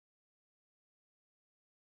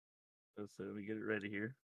 So we get it ready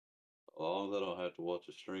here. As long as I don't have to watch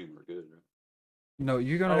a stream, we're good, right? No,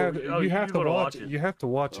 you're gonna you have to watch it. You have to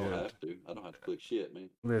watch it. I don't have to. I don't have to click shit,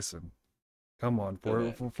 man. Listen, come on, for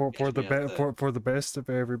Catch me the best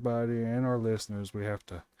of everybody and our listeners, we have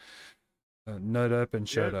to nut up and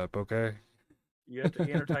shut up, okay? You have to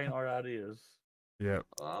entertain our ideas. Yep.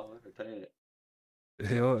 I'll entertain it.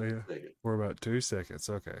 Yeah. For about 2 seconds.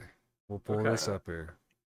 Okay. We'll pull this up here.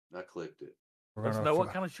 I clicked it. Let's know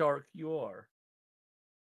what kind of shark you are.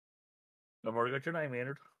 I've already got your name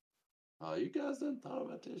entered. Oh, you guys didn't thought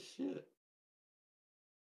about this shit.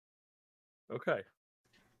 Okay.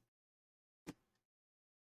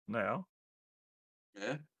 Now.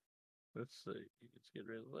 Yeah. Let's see. Let's get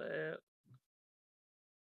rid of that.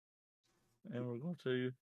 And we're going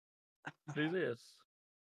to do this.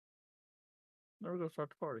 Now we're going to start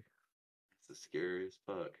the party. It's the scariest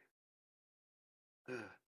fuck.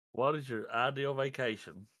 What is your ideal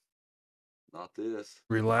vacation? Not this.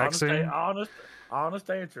 Relaxing. Honest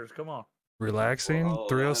answers. Come on. Relaxing,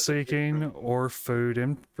 thrill-seeking, or food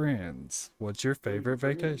and friends? What's your favorite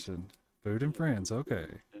vacation? Food and friends. Okay.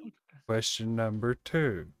 Question number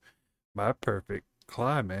 2. My perfect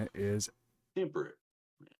climate is temperate.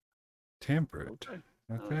 Temperate.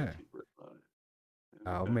 Okay.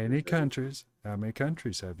 How many countries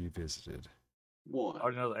have you visited? One. I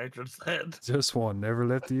know the answer to that. Just one. Never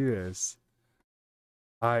left the U.S.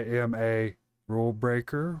 I am a rule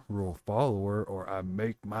breaker, rule follower, or I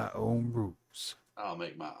make my own rules. I'll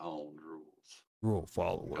make my own rules. Rule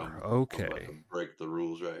follower. Okay. I'm about to break the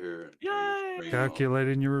rules right here. Yay!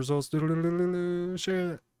 Calculating your results.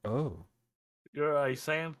 Shit. Oh. You're a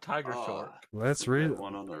sand tiger shark. Let's read.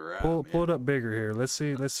 One on the right, pull it up bigger here. Let's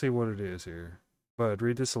see what it is here. Bud,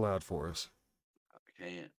 read this aloud for us. I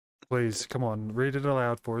can't. Please, come on, read it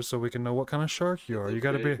aloud for us so we can know what kind of shark you are. You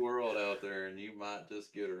got to be. World out there, and you might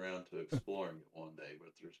just get around to exploring it one day.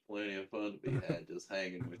 But there's plenty of fun to be had just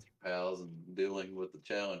hanging with your pals and dealing with the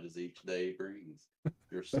challenges each day brings.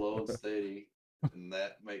 You're slow and steady, and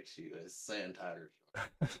that makes you a sand tiger shark.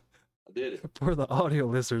 I did it. For the audio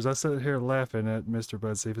listeners, I sat here laughing at Mr.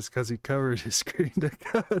 Bud Stevens because he covered his screen to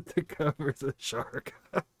cover the shark.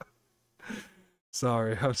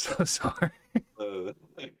 Sorry, I'm so sorry.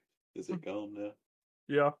 Is it gone now?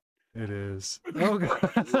 Yeah. It is. Oh, God.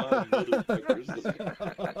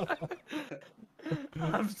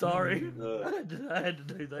 I'm sorry. I had to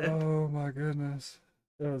do that. Oh, my goodness.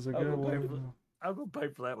 That was a good one. I'm going to pay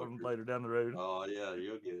for that one later down the road. Oh, yeah,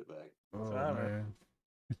 you'll get it back. Oh, man.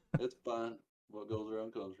 It's fine. What goes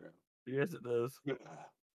around comes around. Yes, it does. Okay.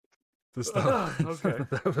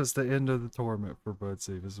 That was the end of the tournament for Bud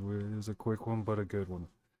Stevens. It was a quick one, but a good one.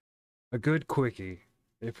 A good quickie.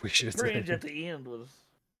 If we should cringe say. at the end was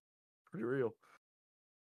pretty real.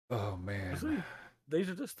 Oh man. See, these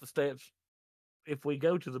are just the steps. If we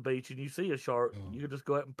go to the beach and you see a shark, you can just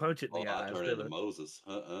go out and punch it in the eye. I turn into Moses.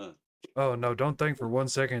 Oh no! Don't think for 1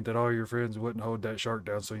 second that all your friends wouldn't hold that shark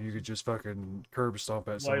down so you could just fucking curb stomp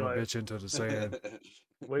that son of a bitch into the sand.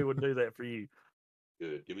 We would do that for you.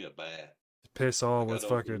 Good. Give me a bat. Piss all with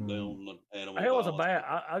fucking. Hell, with a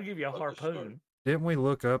bat, I'll give you a harpoon. Didn't we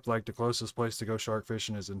look up like the closest place to go shark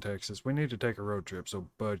fishing is in Texas? We need to take a road trip so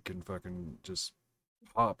Bud can fucking just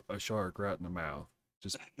pop a shark right in the mouth.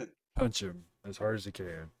 Just punch him as hard as he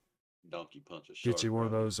can. Donkey punch a shark. Get you one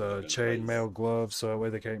of those chainmail gloves so that way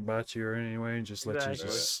they can't bite you or anyway. Just let you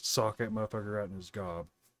just sock that motherfucker right in his gob.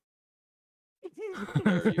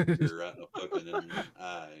 You're right in the fucking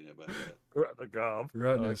eye. Ain't about that. Right in the gob.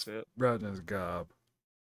 Right in his gob.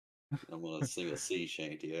 I'm gonna sing a sea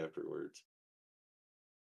shanty afterwards.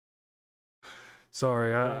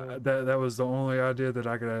 Sorry, that was the only idea that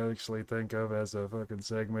I could actually think of as a fucking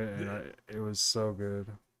segment, and it was so good.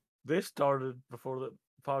 This started before the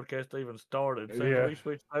podcast even started. So when we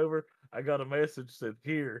switched over, I got a message that said,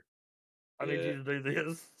 "Here, I need you to do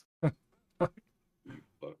this." You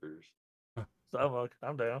fuckers. So I'm like,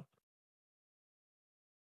 I'm down.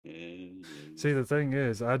 See, the thing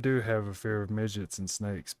is, I do have a fear of midgets and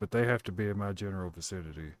snakes, but they have to be in my general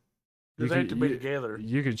vicinity. They have to be together.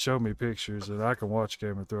 You can show me pictures, and I can watch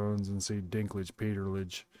Game of Thrones and see Dinklage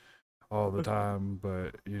Peterlage all the time,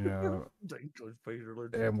 but, you know, Dinklage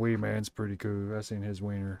Peterlage. And Wee Man's pretty cool. I've seen his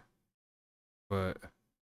wiener, but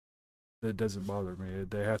that doesn't bother me.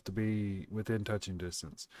 They have to be within touching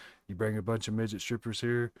distance. You bring a bunch of midget strippers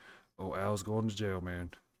here, Al's going to jail, man.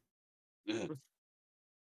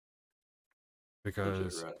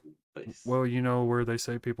 Because, well, you know where they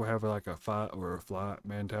say people have like a fight or a flight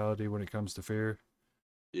mentality when it comes to fear?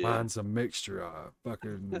 Yeah. Mine's a mixture. I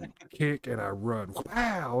fucking kick and I run.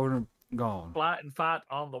 Wow, and I'm gone. Flight and fight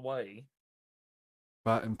on the way.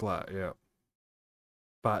 Fight and flight, yeah.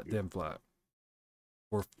 Fight, then flight.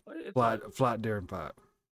 Or flight during fight.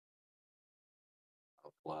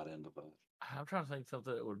 I'll flight into fight. I'm trying to think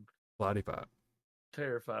something that would flighty fight.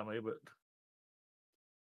 Terrify me, but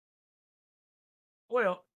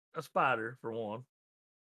well, a spider for one.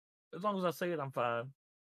 As long as I see it, I'm fine.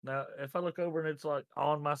 Now, if I look over and it's like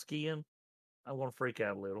on my skin, I'm gonna freak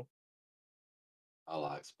out a little. I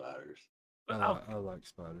like spiders. I like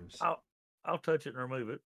spiders. I'll touch it and remove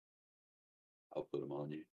it. I'll put them on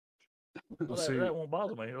you. Well, that won't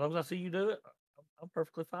bother me. As long as I see you do it, I'm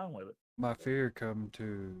perfectly fine with it. My fear come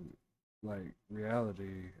to like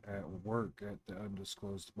reality at work at the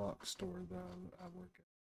undisclosed box store that I work at.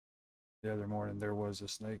 The other morning there was a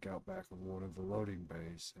snake out back of one of the loading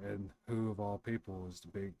bays, and who of all people is the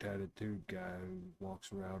big tattooed guy who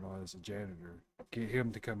walks around as a janitor? Get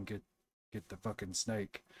him to come get the fucking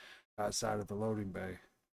snake outside of the loading bay.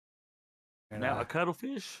 And now a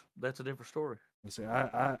cuttlefish, that's a different story. See,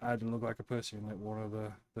 I had to look like a pussy and let one of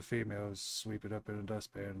the females sweep it up in a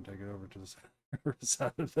dustpan and take it over to the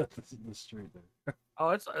side of the street there. Oh,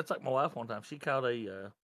 it's like my wife one time. She caught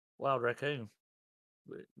a wild raccoon,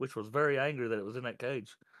 which was very angry that it was in that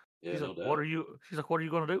cage. Yeah, She's like, "What are you?" She's like, "What are you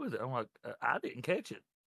going to do with it?" I'm like, "I didn't catch it."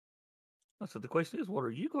 I said, "The question is, what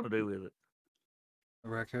are you going to do with it?" A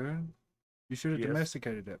raccoon? You should have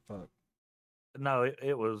domesticated that fuck. No,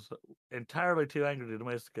 it was entirely too angry to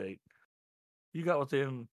domesticate. You got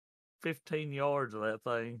within 15 yards of that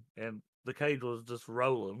thing, and the cage was just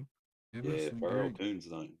rolling. Feral coons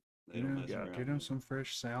don't. They don't mess around. Get him some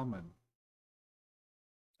fresh salmon.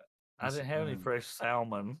 I didn't have any fresh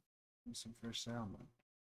salmon. Some fresh salmon.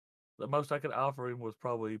 The most I could offer him was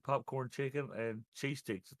probably popcorn chicken and cheese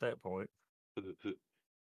sticks at that point.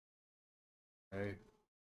 Hey,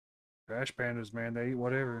 trash pandas, man, they eat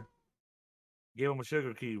whatever. Give him a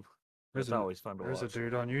sugar cube. It's always fun to watch. There's a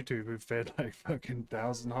dude on YouTube who fed like fucking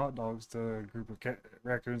 1,000 hot dogs to a group of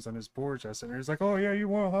raccoons on his porch. I said, he's like, "Oh yeah, you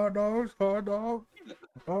want hot dogs? Hot dog?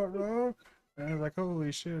 Hot dog?" And I was like,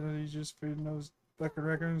 "Holy shit, he's just feeding those fucking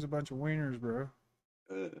raccoons a bunch of wieners, bro."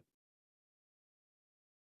 You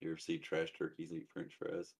ever see trash turkeys eat French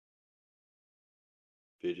fries?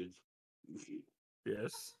 Pigeons?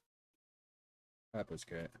 Yes. Papa's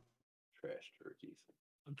cat. Trash turkeys.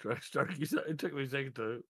 Trash turkeys. It took me a second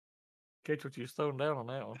to catch what you was throwing down on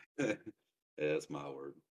that one. Yeah, that's my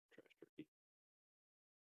word. Trash turkey.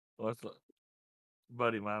 Well, that's a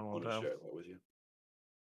buddy of mine one time. Share that with you.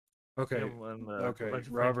 Okay. Okay,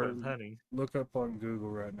 Robert, look up on Google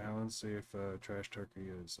right now and see if trash turkey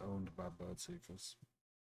is owned by Bud Cephas.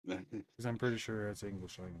 Because I'm pretty sure that's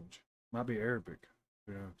English language. Might be Arabic.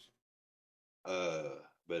 Who knows?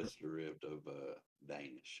 but it's derived of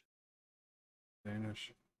Danish.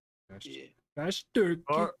 Danish. Yeah. That's turkey.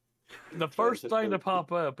 Or, the first thing to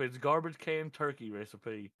pop up is garbage can turkey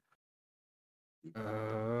recipe.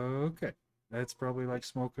 Okay. That's probably like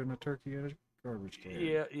smoking a turkey in a garbage can.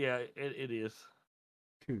 Yeah, it is.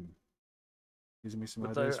 Cool. Gives me some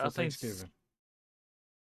But ideas there, for I think Thanksgiving.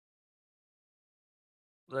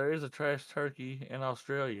 there is a trash turkey in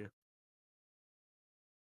Australia.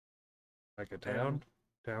 Like a town?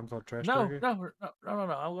 Town called Trash No, Turkey? no.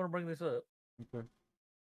 I'm going to bring this up. Okay.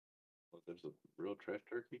 Well, there's a real trash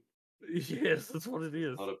turkey? Yes, that's what it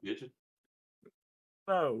is. Not a pigeon?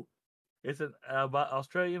 No, it's an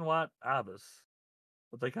Australian white ibis.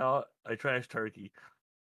 What they call it, a trash turkey.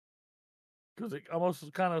 Because it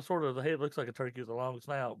almost kind of sort of, the head looks like a turkey with a long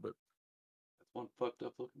snout, but That's one fucked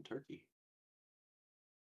up looking turkey.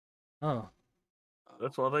 Oh.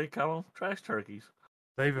 that's why they call them trash turkeys.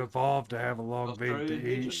 They've evolved to have a long beak to Australian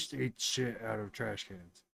pigeons. eat shit out of trash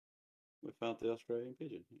cans. We found the Australian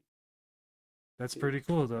pigeon. That's pretty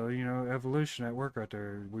cool, though. You know, evolution at work right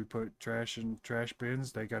there. We put trash in trash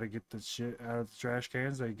bins. They got to get the shit out of the trash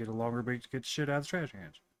cans. They get a longer beak to get the shit out of the trash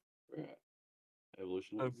cans. Right.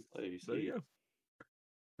 Evolution Oh, of the play, you There see. you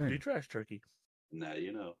go. Hey. Do trash turkey. Now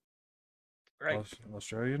you know. Right.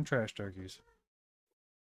 Australian trash turkeys.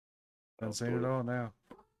 I've seen it all now.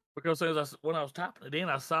 Because when I was typing it in,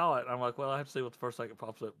 I saw it. And I'm like, well, I have to see what the first thing that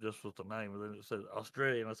pops up just with the name. And then it said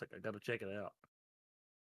Australian. I was like, I got to check it out.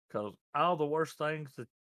 Because all the worst things that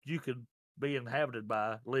you could be inhabited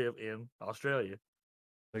by live in Australia.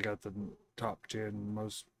 They got the top 10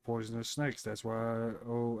 most poisonous snakes. That's why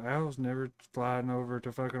owls never flying over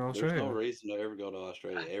to fucking Australia. There's no reason to ever go to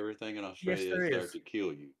Australia. Everything in Australia there is there is. to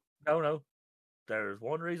kill you. No. There's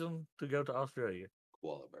one reason to go to Australia.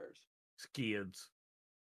 Koala bears. Skids.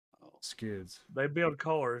 Oh. Skids. They build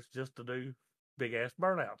cars just to do big ass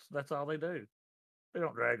burnouts. That's all they do. They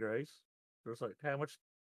don't drag race. They're just like, how much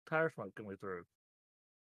tire smoke can we throw?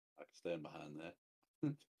 I can stand behind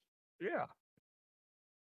that. Yeah.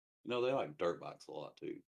 You know, they like dirt bikes a lot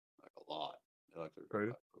too. Like a lot. They like their dirt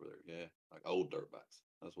bike over there. Yeah. Like old dirt bikes.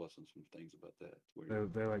 I was watching some things about that. It's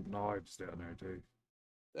weird. They like knives down there, too.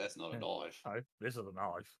 That's not a knife. This is a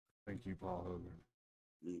knife. Thank you, Paul Hogan.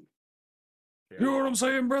 Mm. Yeah. You know what I'm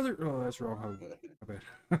saying, brother? Oh, that's wrong, Hogan. I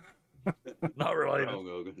bet. Not related. Wrong,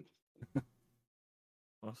 Hogan.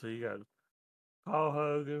 Well, so you got Paul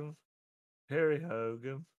Hogan, Harry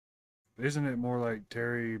Hogan. Isn't it more like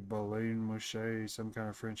Terry Boleyn Mouche, some kind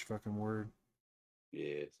of French fucking word?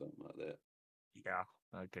 Yeah, something like that. Yeah,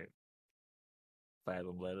 I can't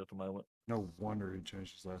fathom that at the moment. No wonder he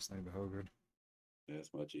changed his last name to Hogan. Yeah,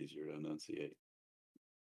 it's much easier to enunciate.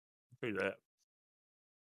 See that.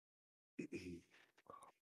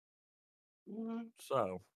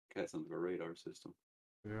 So. Got some of a radar system.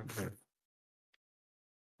 Yeah.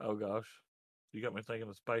 Oh gosh, you got me thinking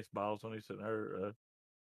of Spaceballs when he said her.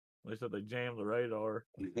 They said they jammed the radar.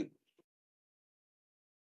 Is it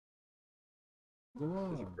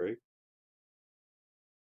great?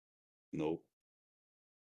 Nope.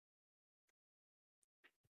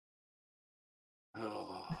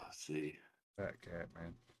 Oh, let's see. Fat cat,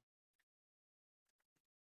 man.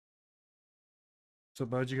 So,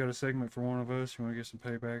 bud, you got a segment for one of us? You want to get some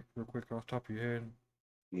payback real quick off the top of your head?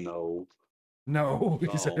 No. No. He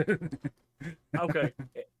No. said. Okay,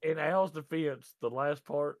 in Al's defense, the last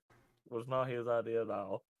part was not his idea at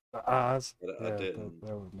all. The eyes. I didn't.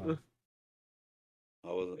 That was mine.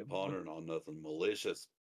 I wasn't pondering on nothing malicious.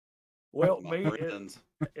 Well, My me friends.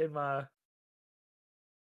 in my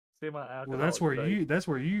semi-alcoholic Well, that's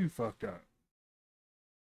where you fucked up.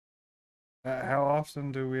 How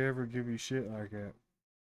often do we ever give you shit like that?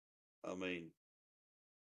 I mean,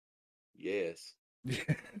 yes.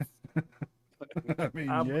 I mean,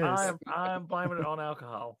 I yes. am blaming it on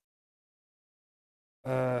alcohol.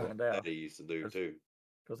 Uh, That he used to do too.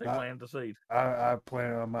 Because they planted the seed. I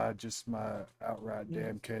plan on my outright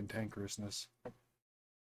damn cantankerousness.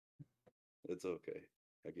 It's okay.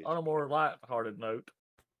 I get On a you. more light-hearted note,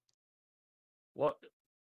 what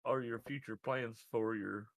are your future plans for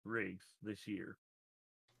your rigs this year?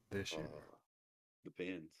 This year.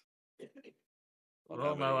 Depends.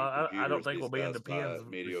 Well, no, I don't think we'll be in Depends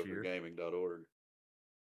this year. Mediocregaming.org.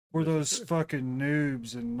 For those fucking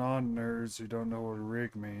noobs and non-nerds who don't know what a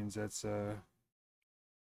rig means, that's your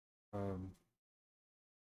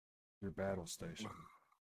battle station.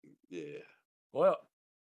 Yeah. Well,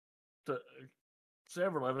 to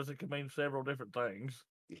several of us, it can mean several different things.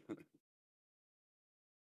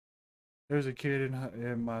 There's a kid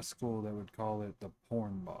in my school that would call it the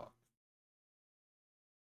porn box.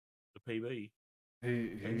 The PB.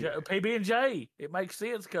 PB&J. It makes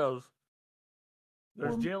sense because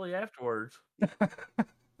there's jelly afterwards.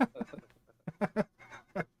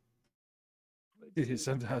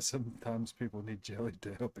 Sometimes people need jelly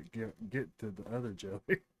to help it get to the other jelly.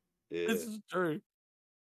 Yeah. This is true.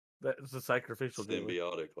 That's a sacrificial jelly.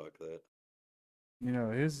 Symbiotic like that. You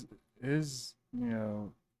know, his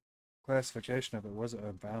classification of it wasn't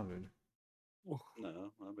unfounded.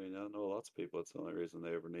 No, I mean, I know lots of people. It's the only reason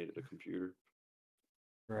they ever needed a computer.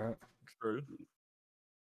 Right. It's true.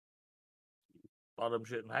 A lot of them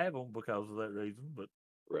shouldn't have them because of that reason, but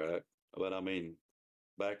Right. But I mean,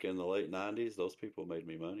 back in the late 90s, those people made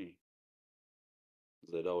me money.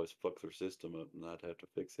 They'd always fuck their system up and I'd have to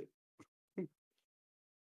fix it.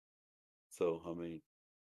 So, I mean,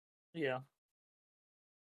 yeah.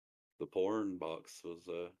 the porn box was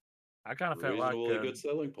I kind of a felt like reasonably good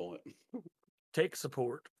selling point. tech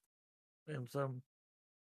support in some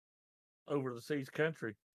over the seas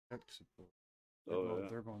country. Tech support. Oh, yeah.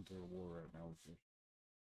 They're going through a war right now.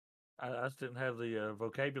 I just didn't have the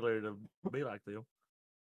vocabulary to be like them.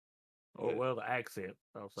 Or, well, the accent,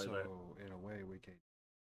 I'll say that. So, in a way, we can't.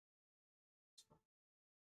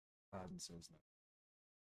 Biden says no.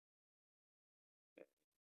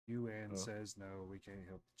 UN says no, we can't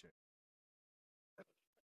help the check.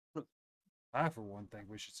 I, for one, think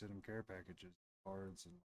we should send them care packages, cards,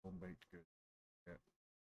 and home-baked goods.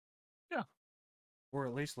 Yeah. Or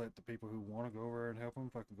at least let the people who want to go over and help them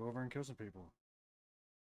fucking go over and kill some people.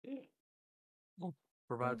 Yeah. We'll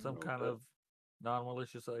provide some kind of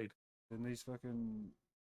non-malicious aid. Then these fucking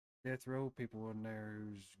death row people in there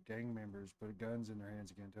who's gang members put guns in their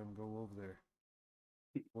hands again, tell them go over there.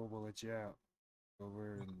 Or we'll let you out. Go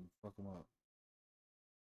over and fuck them up.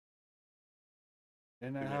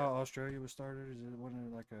 Isn't that how Australia was started? Is it wasn't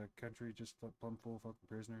it like a country just plumb full of fucking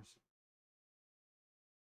prisoners?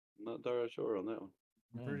 Not entirely sure on that one.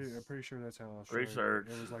 I'm pretty sure that's how Australia. Research.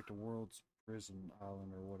 It was like the world's prison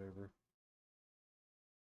island or whatever.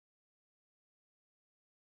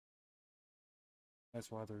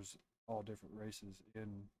 That's why there's all different races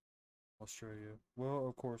in Australia. Well,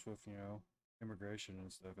 of course, with immigration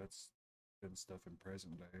and stuff, that's been stuff in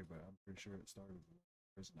present day. But I'm pretty sure it started with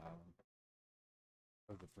prison island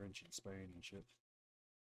of the French and Spain and shit.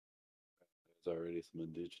 There's already some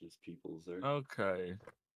indigenous peoples there. Okay.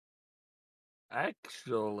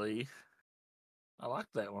 Actually, I like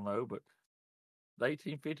that one though, but the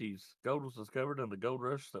 1850s, gold was discovered and the gold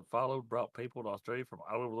rush that followed brought people to Australia from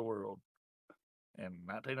all over the world. In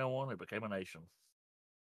 1901, it became a nation.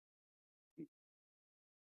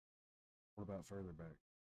 What about further back?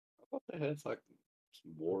 I thought they had like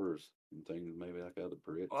some wars and things, maybe like other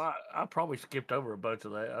Brits. Well, I probably skipped over a bunch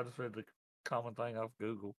of that. I just read the common thing off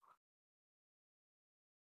Google.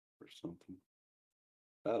 Or something.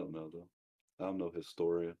 I don't know, though. I'm no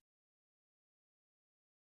historian.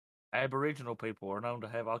 Aboriginal people are known to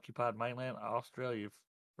have occupied mainland Australia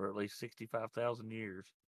for at least 65,000 years.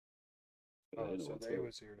 Oh, so they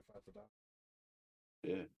was here to fight the doctor.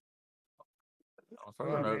 Yeah. On a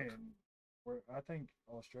further note, I think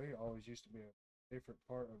Australia always used to be a different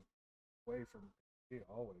part of away from here,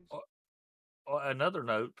 always. Another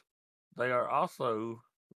note, they are also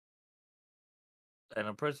an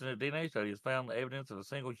unprecedented DNA study has found evidence of a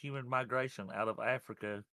single human migration out of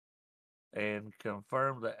Africa and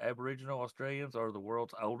confirmed that Aboriginal Australians are the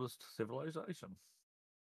world's oldest civilization.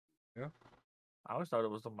 Yeah. I always thought it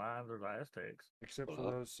was the Mayans or the Aztecs. Except for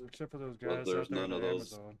those guys there's out there none in of the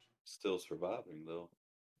those Amazon. still surviving, though.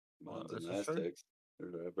 Mayans and This is true. Aztecs.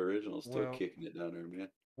 The Aboriginals still kicking it down there, man.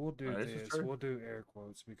 We'll do This is this. true. We'll do air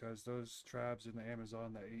quotes because those tribes in the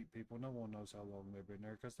Amazon that eat people, no one knows how long they've been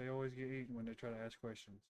there because they always get eaten when they try to ask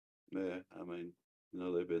questions. Yeah, I mean,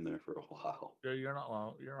 they've been there for a while. Yeah, you're not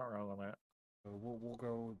wrong. You're not wrong on that. So we'll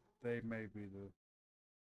go. They may be the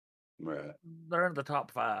Right. They're in the top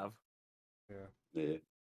 5. Yeah. Yeah.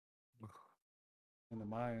 And the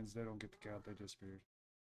Mayans, they don't get the count. They disappeared.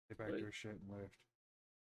 They packed their shit and left.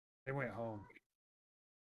 They went home.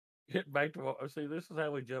 Getting back to what, see, this is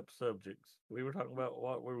how we jump subjects. We were talking about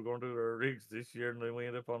what we were going to do to our rigs this year, and then we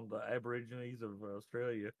end up on the Aborigines of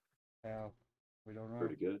Australia. How? We don't know.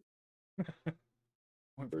 Pretty good.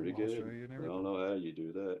 Pretty good. I don't know how you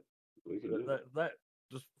do that. We can do it. That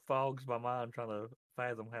just fogs my mind trying to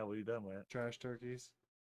fathom how we done that. Trash turkeys.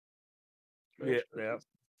 Yeah,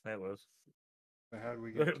 that was. How did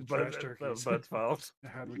we get the trash turkeys? That was Bud's fault.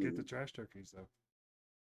 How did we get the trash turkeys, though?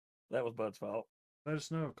 That was Bud's fault. Let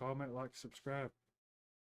us know. Comment, like, subscribe.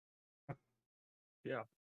 Yeah.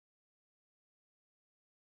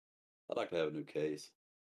 I'd like to have a new case.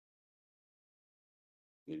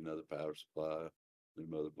 Need another power supply, new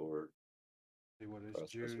motherboard. See what is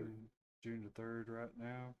processor. June the 3rd right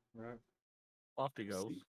now, right? Lofty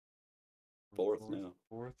goes. Fourth now.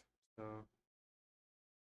 Fourth. So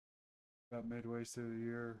about midway through the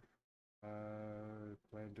year,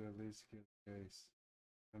 plan to at least get a case,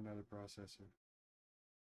 another processor.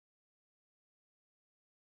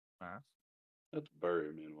 Nice. At the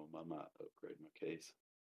very minimum, I might upgrade my case.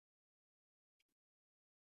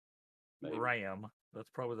 Maybe. RAM. That's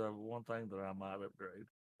probably the one thing that I might upgrade.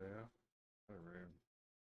 Yeah, RAM.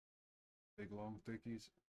 Big long thickies.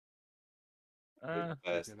 Big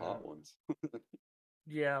fast hot ones.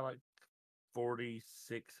 Yeah, like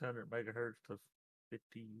 4600 megahertz to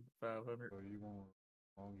 5500. So you want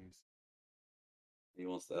longies. He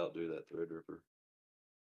wants to outdo that Threadripper.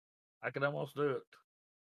 I can almost do it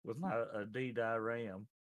with my D-die RAM.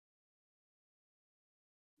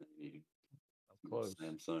 I'm close.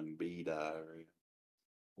 Samsung B-die.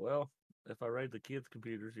 Well, if I raid the kids'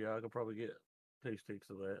 computers, yeah, I could probably get 2 sticks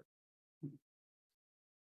of that.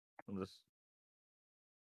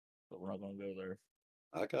 But we're not going to go there.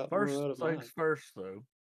 I got First more out of things mine. first, though.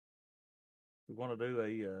 We want to do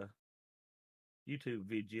a YouTube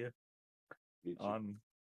video on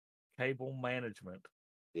cable management.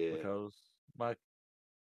 Yeah. Because my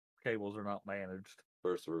cables are not managed.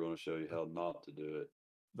 First, we're going to show you how not to do it.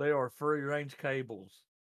 They are free-range cables.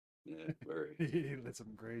 Yeah, very. He lets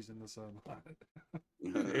them graze in the sunlight.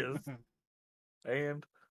 Yes. And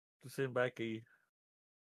to send back a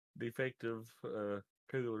defective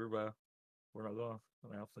cooler by, we're not going to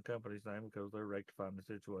announce the company's name because they're rectifying the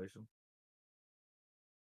situation.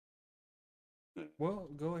 Well,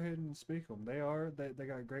 go ahead and speak them. They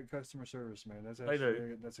got great customer service, man. That's They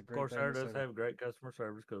do. That's a Of great course, thing Sarah to does say. have great customer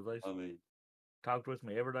service because they talked with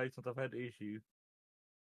me every day since I've had the issue.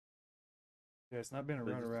 Yeah, it's not been a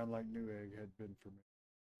runaround like Newegg had been for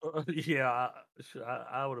me. Yeah,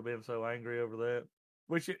 I would have been so angry over that.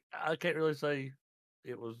 Which I can't really say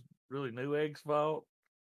it was really Newegg's fault.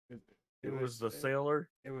 It was the seller.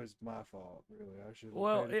 It was my fault, really. I should.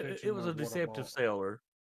 Well, it was a deceptive seller.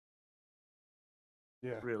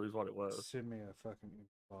 Yeah, really is what it was. Send me a fucking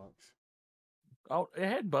box. Oh, it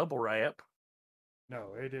had bubble wrap.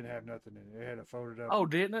 No, it didn't have nothing in it. It had a folded up. Oh,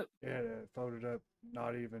 didn't it? It had a folded up,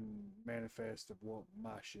 not even manifest of what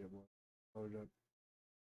my shit was. Folded up.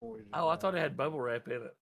 Oh, I thought it had bubble wrap in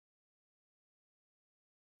it.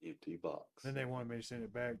 Empty box. Then they wanted me to send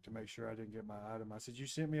it back to make sure I didn't get my item. I said, you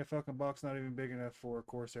sent me a fucking box not even big enough for a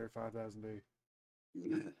Corsair 5000D.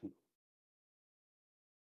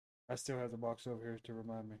 I still have the box over here to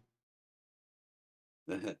remind me.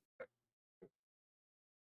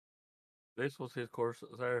 This was his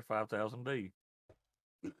Corsair 5000D.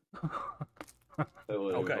 That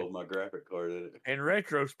wouldn't even hold my graphic card in it. In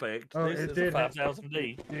retrospect, this is a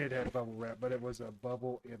 5000D. It did have bubble wrap, but it was a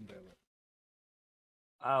bubble envelope.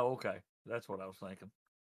 Oh, okay. That's what I was thinking.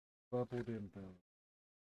 Bubbled envelope.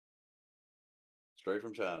 Straight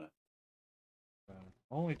from China.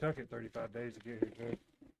 Only took it 35 days to get here, too.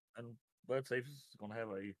 And let's see if it's going to have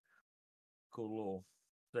a cool little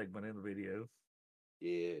segment in the video.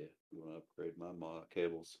 Yeah, I'm going to upgrade my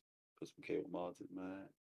cables. Put some cable mods in mine.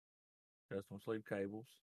 Custom sleeve cables.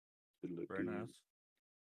 Very nice.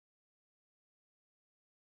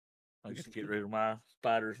 I just get rid of my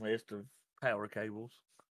spider's nest of power cables.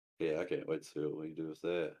 Yeah, I can't wait to see what we can do with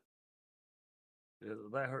that. Yeah,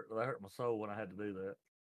 that hurt my soul when I had to do that.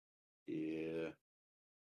 Yeah.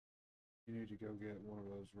 You need to go get one of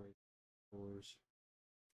those doors.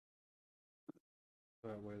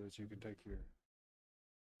 That way that you can take your...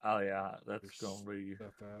 Oh, yeah. That's going to be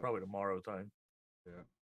probably tomorrow thing. Yeah.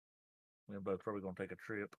 We're both probably going to take a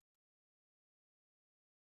trip.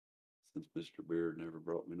 Since Mr. Beard never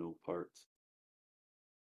brought me no parts.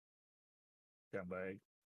 Got bag.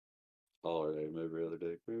 Holiday, maybe every other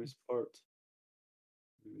day. Maybe some parts.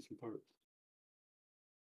 Maybe some parts.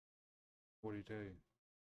 What do you tell you?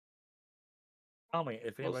 Tell me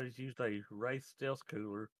if anybody's used a Wraith Stealth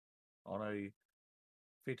cooler on a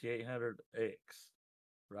 5800X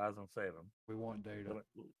Ryzen 7. We want data.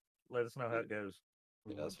 Let us know how it goes.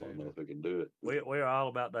 Yeah, that's why I know if we can do it. We're all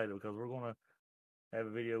about data because we're going to have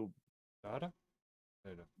a video Data?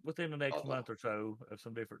 within the next month or so of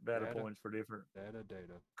some different data points for different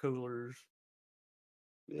data coolers.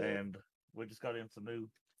 Yeah. And we just got in some new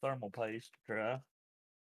thermal paste to try.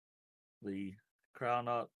 The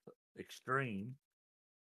Cryonaut Extreme,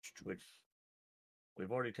 which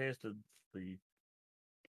we've already tested the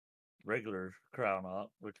regular Cryonaut,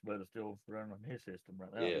 but it's still running on his system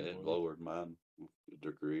right now. Yeah, it lowered mine a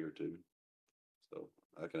degree or two. So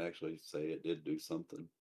I can actually say it did do something.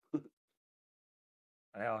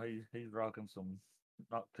 Now he's rocking some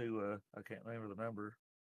Knock 2, I can't remember the number.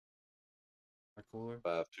 A cooler?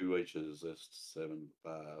 5 2Hs, that's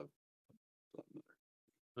 7.5. Something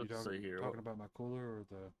You Let's see here. talking about my cooler or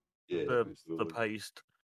the? Yeah, The paste.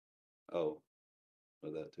 Oh,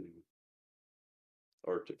 well, that too.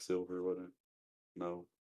 Arctic Silver, whatever. No.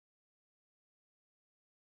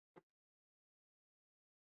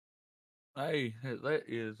 Hey, that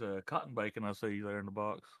is cotton bacon I see there in the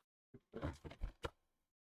box.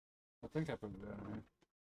 I think I put it down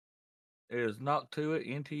here. It is Knock 2 at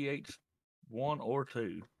NTH 1 or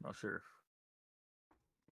 2. Not sure.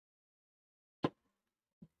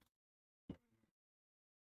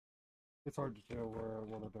 It's hard to tell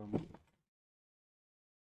what I've done.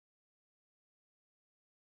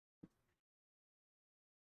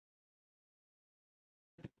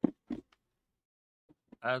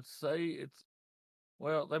 I'd say it's,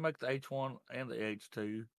 well, they make the H1 and the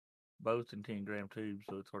H2 both in 10-gram tubes,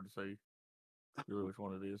 so it's hard to say really which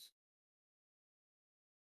one it is.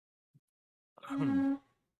 I'll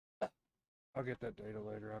get that data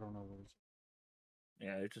later. I don't know what it's.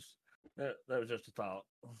 Yeah, it just, that was just a thought.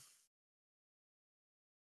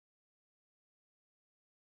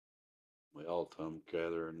 We all come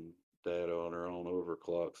gathering data on our own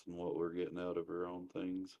overclocks and what we're getting out of our own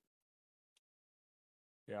things.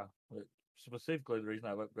 Yeah, but specifically the reason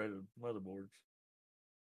I've upgraded motherboards.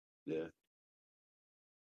 Yeah.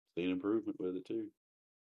 Seen improvement with it too.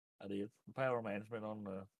 I did. The power management on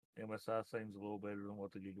the MSI seems a little better than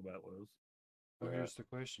what the Gigabyte was. Well, here's the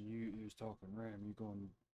question: you was talking RAM.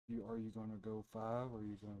 Are you going to go 5 or are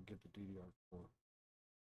you going to get the DDR4?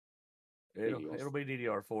 It'll be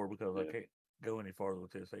DDR4 because I Yeah. can't go any farther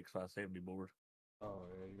with this X570 board. Oh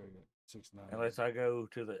yeah, you got to get 690. Unless I go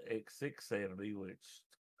to the X670, which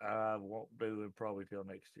I won't do it probably till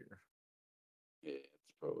next year. Yeah,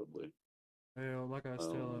 it's probably. Well, like I was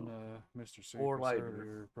telling Mr. Or Cephas later.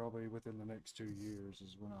 earlier, probably within the next 2 years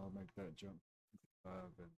is when I'll make that jump to 5.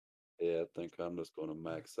 And Yeah, I think I'm just going to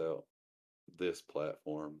max out this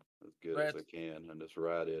platform as good as I can and just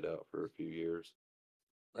ride it out for a few years.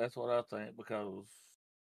 That's what I think, because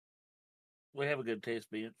we have a good test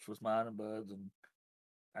bench with mine and Bud's and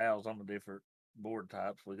Al's on the different board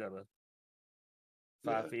types. We got a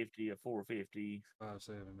 550, a 450,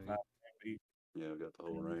 570. 570. Yeah, I got the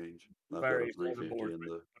whole range. I've got a Various 350 motherboards in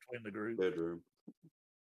the between the groups. bedroom.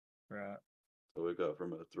 Right. So we got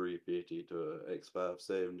from a 350 to a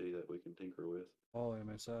X570 that we can tinker with. All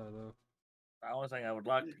MSI though. The only thing I would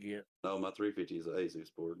like to get No, my 350 is an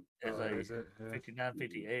Asus board. is Is a it? Yeah.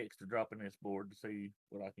 5950X to drop in this board to see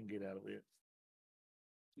what I can get out of it.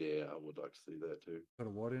 Yeah, I would like to see that too. Put a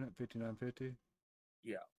what in it? 5950?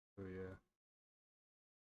 Yeah. Oh yeah.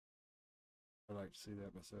 I'd like to see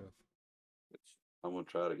that myself. I'm gonna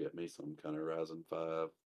try to get me some kind of Ryzen 5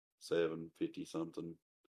 750 something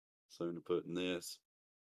soon to put in this.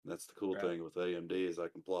 That's the cool thing with AMD is I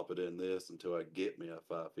can plop it in this until I get me a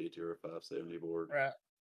 550 or a 570 board. Right.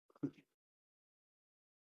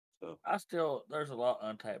 So there's a lot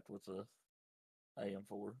untapped with the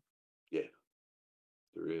AM4. Yeah,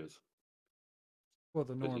 there is. Well,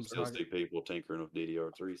 the But you norm's still not. see people tinkering with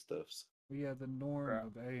DDR3 stuffs. Yeah, the norm Right.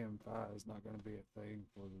 of AM5 is not going to be a thing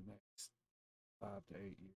for the next 5 to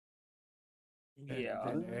 8 years. Yeah.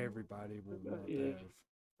 Then everybody will want to Yeah. have.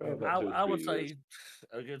 Probably about I 2 or 3 would years. say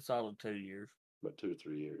a good solid 2 years. About 2 or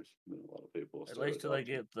 3 years. I mean, a lot of people At least till they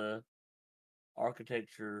get the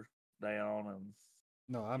architecture down and.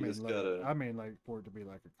 No, I You mean just like gotta- I mean like for it to be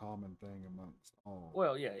like a common thing amongst all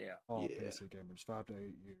Well, yeah. all Yeah. PC gamers, 5 to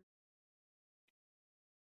 8 years.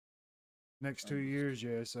 Next 2 years,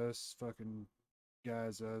 yes, us fucking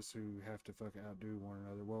guys, us who have to fucking outdo one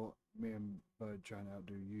another. Well, me and Bud trying to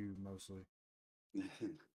outdo you mostly.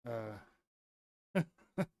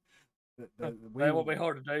 That will be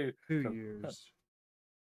hard to do. 2 years.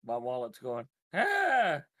 My wallet's going,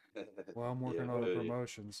 ah! Well, I'm working Yeah, on a buddy.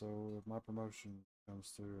 promotion, so if my promotion comes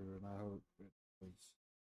through, and I hope it does,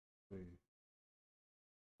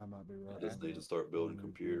 I might be right. I just need to start building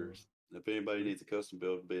computers. If anybody needs a custom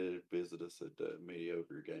build, visit us at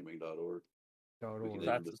mediocregaming.org. We can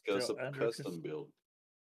even discuss a custom build.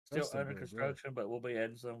 Still under construction, but we'll be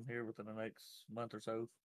adding some here within the next month or so.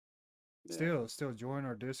 Yeah. Still join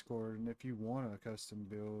our Discord, and if you want a custom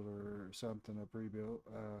build or something, a pre-built,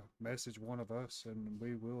 message one of us, and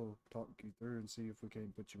we will talk you through and see if we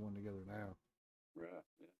can put you one together now. Right.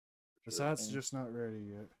 Yeah. The site's just not ready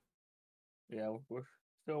yet. Yeah, we're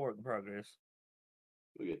still work in progress.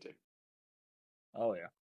 We'll get there. Oh yeah.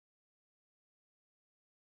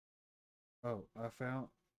 Oh, I found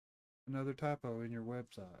another typo in your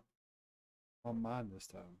website. On mine this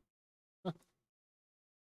time.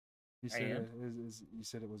 You said you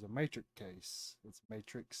said it was a matrix case. It's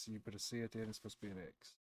matrix. You put a C at the end. It's supposed to be an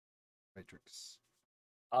X. Matrix.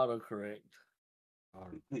 Autocorrect.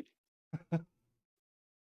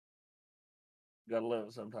 Gotta love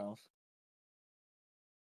it sometimes.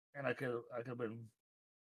 And I could have been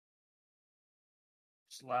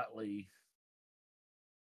slightly,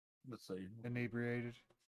 let's see, inebriated.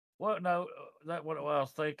 Well, no, that what I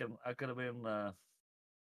was thinking. I could have been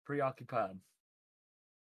preoccupied.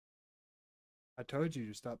 I told you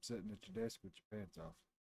to stop sitting at your desk with your pants off.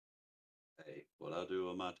 Hey, what I do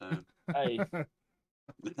on my time? Hey,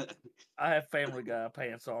 I have Family Guy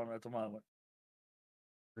pants on at the moment.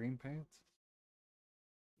 Green pants?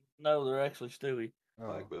 No, they're actually Stewie.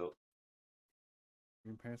 Black belt.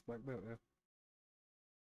 Green pants, black belt, yeah.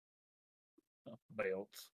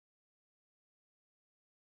 Belts.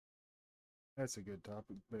 That's a good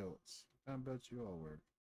topic. Belts. What kind of belts you all wear?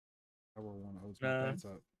 I wear one that holds my pants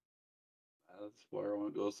up. That's where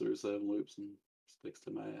one goes through 7 loops and sticks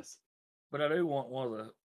to my ass. But I do want one of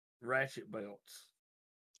the ratchet belts.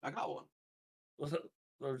 I got one.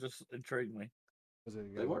 Those just intrigue me.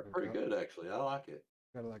 They work pretty good, actually. I like it.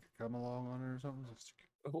 Got like a come along on it or something?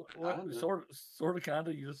 What, sort of, kind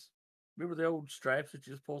of. You just remember the old straps that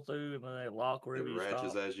you just pull through and then they lock wherever you stop? It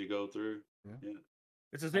ratchets as you go through. Yeah.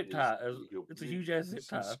 It's a zip tie. It's a huge ass zip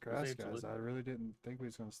tie. Guys, I really didn't think we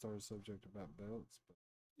was going to start a subject about belts. But...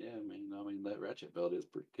 Yeah, I mean that ratchet belt is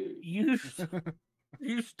pretty cool.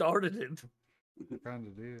 You started it. I kind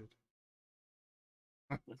of did.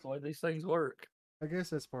 That's the way these things work. I guess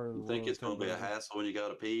that's part of the. You think it's going to be a hassle when you got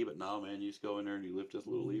to pee, but no, man. You just go in there and you lift this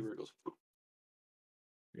little lever. It goes.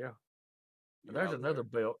 Yeah. And there's another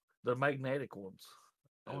belt, the magnetic ones.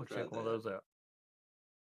 I want to check one of those out.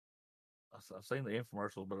 I've seen the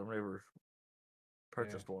infomercials, but I've never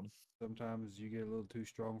purchased one. Sometimes you get a little too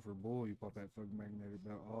strong for a bull, you pop that fucking magnetic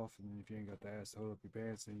belt off, and then if you ain't got the ass to hold up your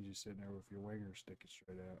pants, then you just sitting there with your winger sticking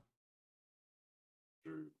straight out.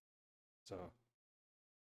 True. So.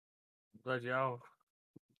 I'm glad y'all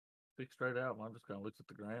stick straight out. Mine just kind of looks at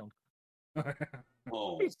the ground.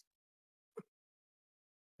 Oh.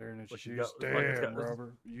 Staring at your shoes. Damn,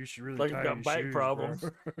 Robert. You should really tie got back shoes, problems.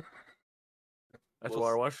 That's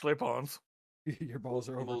why I watch slip-ons. Your balls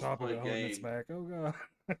are over top of it, holding its back. Oh, God.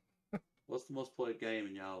 What's the most played game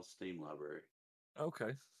in y'all's Steam library?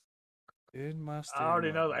 Okay. In my Steam I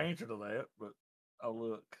already know the answer to that, but I'll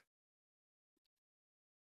look.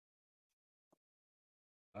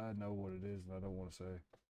 I know what it is, and I don't want to say.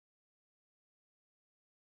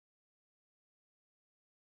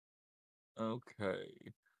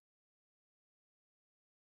 Okay.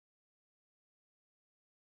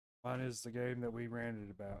 Mine is the game that we ranted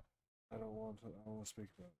about. I don't want to speak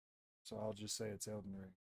about it. So I'll just say it's Elden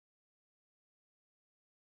Ring.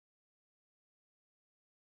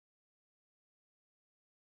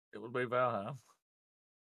 It would be Valheim.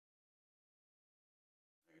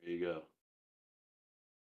 There you go.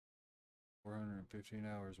 415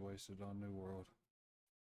 hours wasted on New World.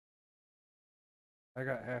 I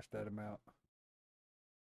got half that amount.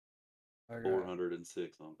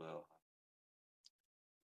 406 on Valheim.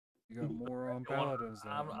 You got more on Paladins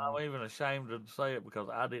than I'm even ashamed to say it because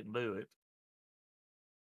I didn't do it.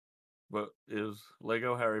 But it was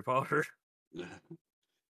Lego Harry Potter.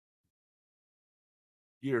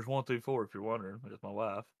 Years 1 through 4, if you're wondering. It's my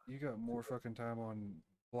wife. You got more fucking time on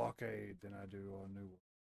Blockade than I do on New World.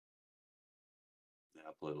 Yeah,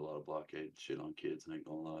 I played a lot of Blockade shit on kids, I ain't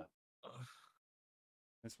gonna lie.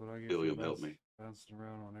 That's what I get. William helped me. Bouncing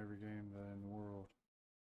around on every game in the world.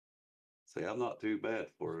 See, I'm not too bad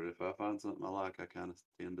for it. If I find something I like, I kind of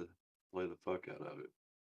tend to play the fuck out of it.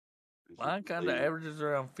 Mine kind of averages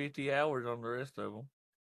around 50 hours on the rest of them.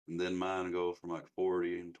 And then mine go from like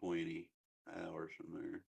 40 and 20 hours from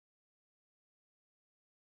there.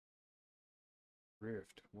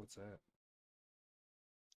 Rift, what's that?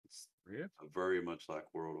 It's Rift? Very much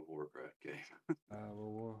like World of Warcraft game.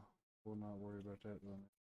 Well, we'll not worry about that then.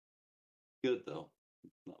 Good though,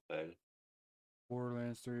 not bad.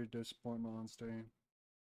 Borderlands 3, disappointment on Steam.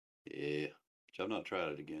 Yeah, which I've not tried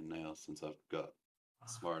it again now since I've got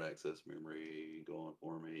smart access memory going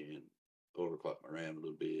for me and overclocked my RAM a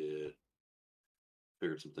little bit.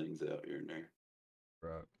 Figured some things out here and there.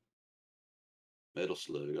 Right. Metal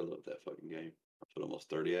Slug, I love that fucking game. I put almost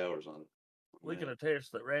 30 hours on it. We can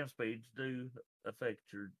attest that RAM speeds do affect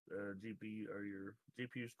your GPU or your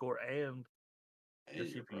GPU score and the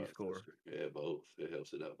CPU score. Yeah, both. It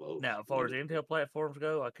helps it out both. Now, as far as Intel platforms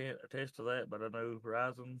go, I can't attest to that, but I know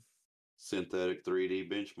Ryzen. Synthetic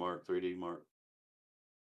 3D benchmark, 3D Mark.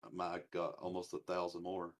 I got almost 1,000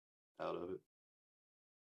 more out of it.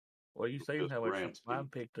 Well, you seen Just how much RAM mine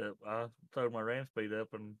speed. picked up. I throwed my RAM speed up,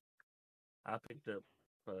 and I picked up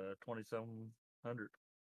 20-something hundred.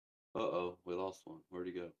 Uh-oh, we lost one. Where'd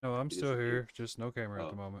he go? No, I'm He still disappeared. here. Just no camera at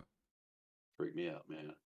the Oh. moment. Freaked me out,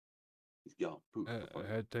 man. He's gone. Poof. I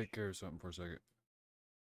had to take care of something for a second.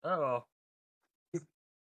 Oh,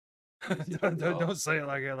 Don't say it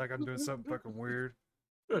like that, like I'm doing something fucking weird.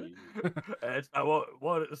 that's not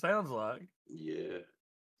what it sounds like. Yeah.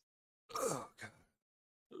 Oh, God.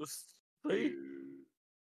 See? Dude.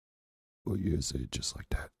 Well, yeah, say it just like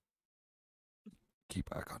that. Keep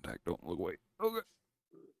eye contact. Don't look away. Okay.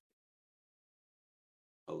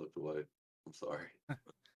 I looked away. I'm sorry.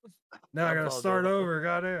 Now I gotta start over.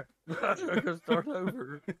 Goddamn. I gotta start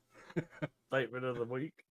over. Statement of the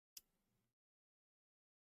week.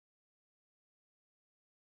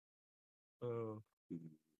 Oh.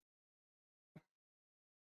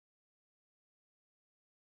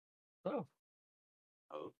 So,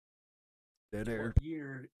 Dead air. what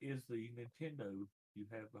year is the Nintendo you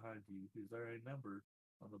have behind you? Is there a number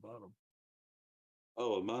on the bottom?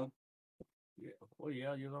 Oh, mine? Yeah. Well,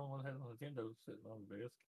 yeah, you're the only one that has a Nintendo sitting on the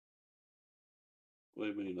desk. What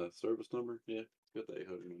do you mean, the service number? Yeah, got the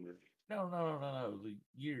 800 number. No. The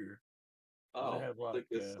year. Oh, have, I think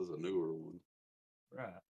this is a newer one.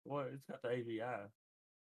 Right. Well, it's got the AVI.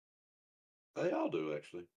 They all do,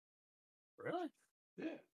 actually. Really?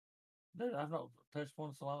 Yeah. Dude, I've not touched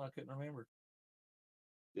one so long I couldn't remember.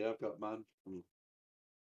 Yeah, I've got mine from,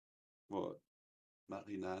 what,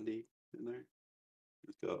 1990 in there?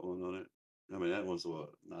 It's got one on it. I mean, that one's, what,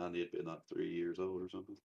 90? It'd been like 3 years old or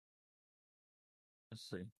something. Let's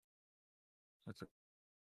see. That's a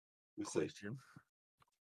Let's see. question.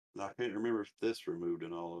 I can't remember if this removed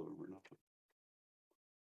in all of them or not.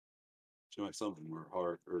 Seems like something were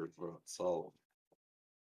hard or solid.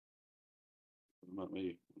 It might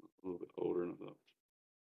be a little bit older than I thought.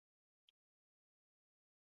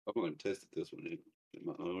 I've only tested this one. It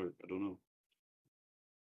might not work. I don't know.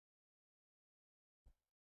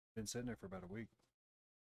 Been sitting there for about a week.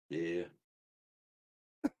 Yeah.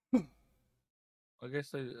 I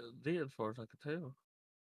guess they did, as far as I could tell.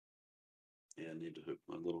 Yeah, I need to hook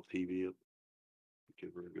my little TV up.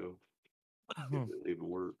 Give her a go. If it even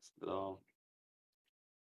works at all.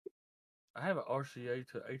 I have an RCA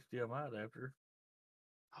to HDMI adapter.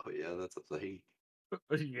 Oh yeah, that's a thing.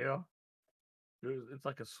 Yeah. It's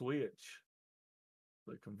like a switch.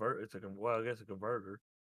 I guess a converter.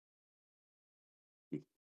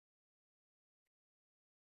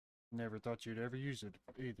 Never thought you'd ever use it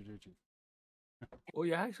either, did you? Well,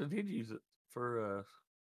 yeah, I actually did use it for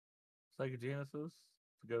Sega Genesis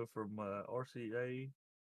to go from RCA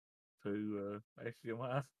to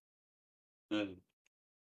HDMI. Yeah.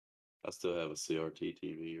 I still have a CRT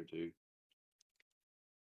TV or two.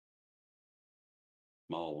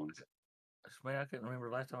 Small ones. Man, I can't remember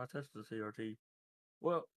the last time I touched the CRT.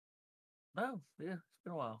 Well, no, yeah, it's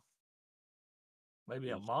been a while. Maybe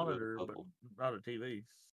a monitor, but not a TV.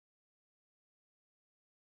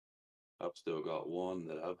 I've still got one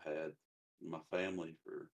that I've had in my family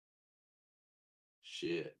for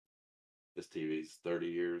shit. This TV's 30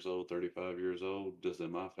 years old, 35 years old, just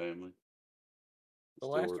in my family. The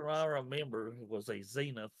last one I remember was a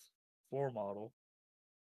Zenith 4 model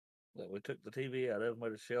that we took the TV out of and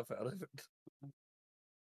made a shelf out of it.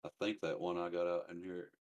 I think that one I got out in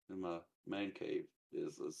here in my man cave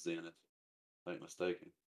is a Zenith. If I ain't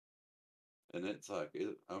mistaken. And it's like,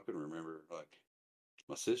 I can remember, like,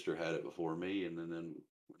 my sister had it before me, and then when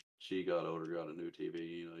she got older, got a new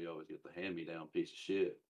TV. You know, you always get the hand-me-down piece of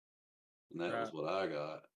shit. And that was what I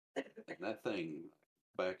got. And that thing,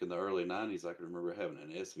 back in the early 90s, I can remember having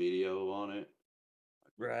an S-video on it.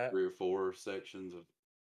 Right. 3 or 4 sections of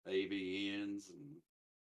AVNs, and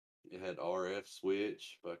it had RF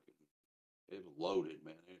switch. It was loaded,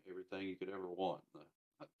 man. Everything you could ever want.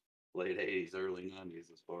 The late 80s, early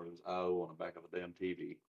 90s, as far as IO on the back of a damn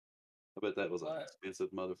TV. I bet that was an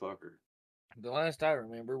expensive motherfucker. The last I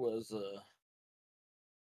remember was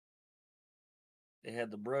it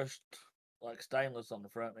had the brushed like stainless on the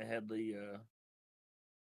front. It had the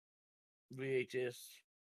VHS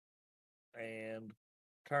and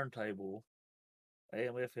turntable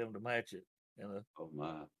AM FM to match it, and oh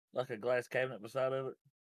my, like a glass cabinet beside of it.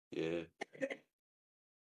 Yeah.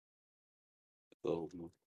 The old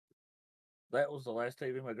one. That was the last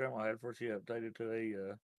TV my grandma had before she updated to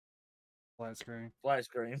a flat screen. Flat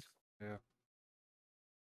screen. Yeah.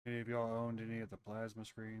 Any of y'all owned any of the plasma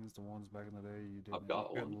screens, the ones back in the day you didn't? I've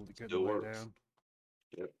got one. Still works. Down?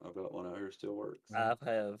 Yep, I've got one out here. Still works. I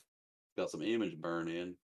have. Got some image burn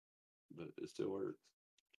in, but it still works.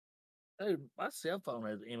 Dude, my cell phone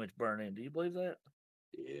has image burn in. Do you believe that?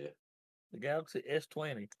 Yeah, The Galaxy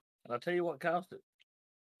S20. And I'll tell you what cost it.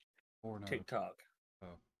 Pornhub. TikTok. Oh.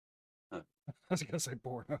 Huh. I was gonna say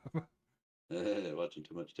Pornhub. Watching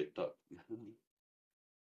too much TikTok.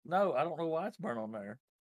 No, I don't know why it's burnt on there.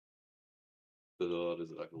 But is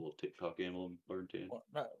it like a little TikTok emblem burnt in? Well,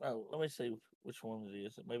 no, let me see which one it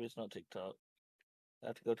is. Maybe it's not TikTok. I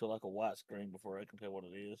have to go to like a white screen before I can tell what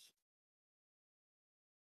it is.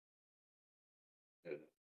 Yeah.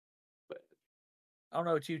 But Oh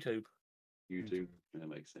no, it's YouTube. YouTube. That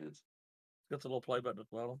makes sense. It's got the little play button at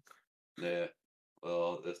the bottom. Yeah.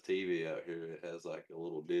 Well, this TV out here, it has like a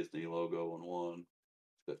little Disney logo on one.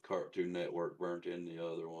 It's got Cartoon Network burnt in the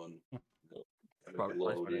other one. Product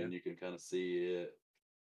Load placement, in, you can kind of see it.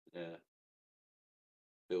 Yeah.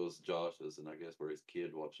 It was Josh's, and I guess where his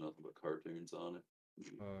kid watched nothing but cartoons on it.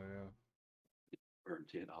 Oh yeah.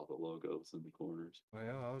 Burnt in all the logos in the corners.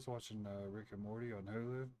 Well, I was watching Rick and Morty on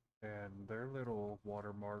Hulu, and their little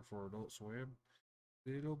watermark for Adult Swim,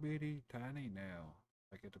 little bitty tiny now.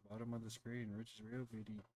 Like at the bottom of the screen, Rich is real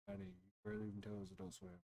bitty tiny. You barely even tell it's Adult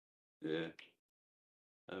Swim. Yeah.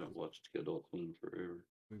 I haven't watched Adult Swim forever.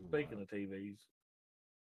 Speaking of TVs,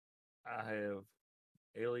 I have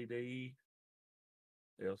LED,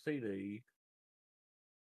 LCD.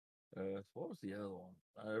 What was the other one?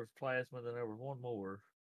 There was plasma, then there was one more.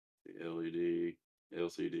 The LED,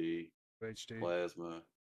 LCD, HD. plasma.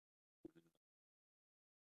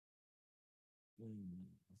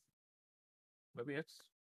 Maybe that's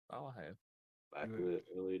all I have. Backlit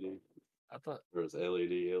LED. I thought. Or is LED,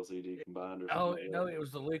 LCD combined or something? Oh like no, that? it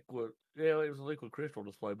was the liquid. Yeah, it was a liquid crystal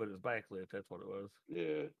display, but it was backlit. That's what it was.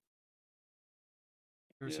 Yeah.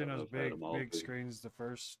 You ever seen those big screens? The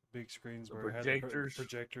first big screens The where it had the projectors.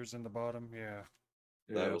 projectors in the bottom. Yeah.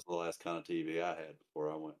 That was the last kind of TV I had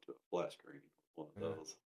before I went to a flat screen. One of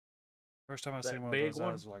those. First time I That seen one of big those, one?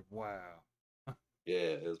 I was like, wow. Yeah,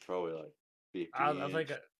 it was probably like 50 I inch.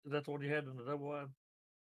 think that's what you had in the double wide.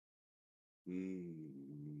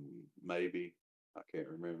 Maybe. I can't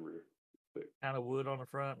remember. But Kind of wood on the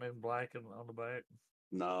front and black on the back.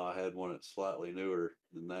 no, I had one that's slightly newer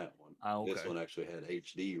than that one. Oh, okay. This one actually had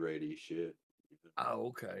HD ready shit. Oh,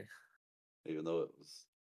 okay. Even though it was,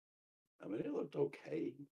 I mean, it looked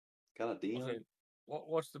okay. Kind of dim Okay.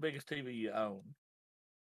 What's the biggest TV you own?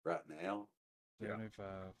 right now. 75.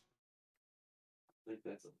 I think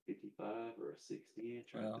that's a 55 or a 60 inch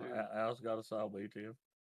right Well, there. Al's got a saw B10.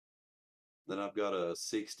 Then I've got a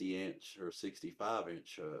 60 inch or 65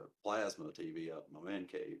 inch plasma TV up in my man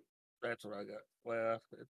cave. That's what I got. Well,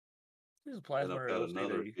 it's a And plasma I've or got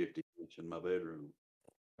another LCD. 50 inch in my bedroom.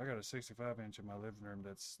 I got a 65 inch in my living room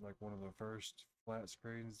that's like one of the first flat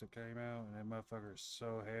screens that came out, and that motherfucker is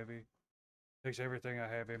so heavy. Takes everything I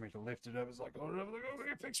have in me to lift it up. It's like, oh,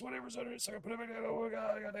 fix whatever's under it so I can put it back down. Oh,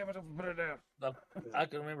 God damn it, put it down. I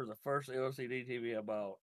can remember the first LCD TV I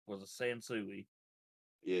bought was a Sansui.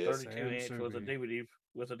 Yeah, 32 inch with a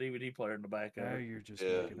DVD player in the back of Now it. you're just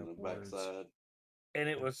yeah, making on up the words. backside. And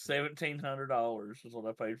it was $1,700 is what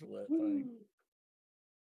I paid for that thing.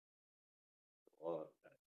 What?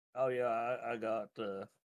 Oh yeah, I got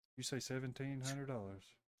You say $1,700?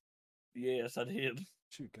 yes, I did.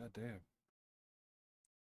 Shoot, goddamn.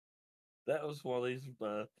 That was one of these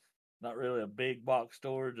not really a big box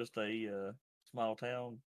store, just a small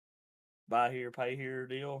town buy here, pay here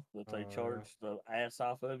deal that they charge the ass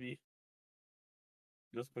off of you.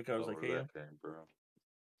 Just because they can. That came from.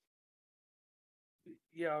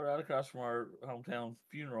 Yeah, right across from our hometown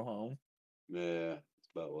funeral home. Yeah, that's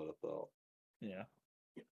about what I thought. Yeah.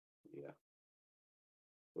 Yeah.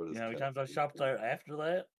 You know how many times I shopped there after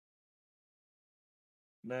that?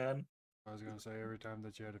 None. I was going to say every time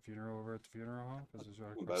that you had a funeral over at the funeral home? Because it's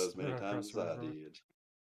right About as many right times across as the I road. did.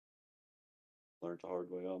 Learned the hard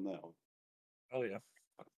way on that one. Oh, yeah.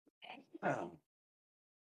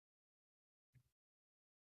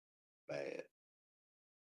 Bad.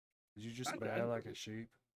 Did you just bad like a sheep?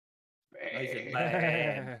 I said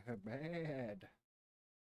bad. Bad.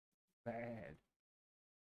 Bad.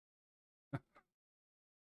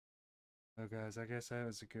 Oh, guys, I guess that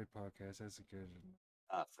was a good podcast. That's a good one.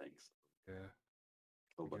 I think so. Yeah.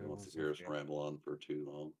 Nobody wants to hear us ramble on for too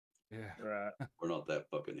long. Yeah. Right. We're not that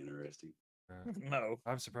fucking interesting. Right. No.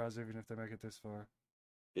 I'm surprised even if they make it this far.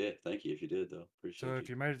 Yeah, thank you if you did, though. Appreciate So you. if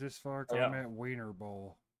you made it this far, Yeah. comment Wiener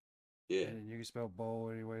Bowl. Yeah. And you can spell bowl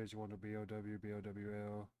any way as you want to. B-O-W,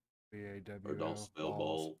 B-O-W-L, B-A-W-L. Or don't spell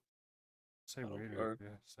bowl. Say Wiener. Or Yeah,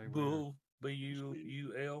 say Wiener. Bull.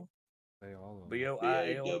 B-U-U-L. Say all of them.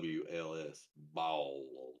 B-O-I-L. B-A-W-L-S.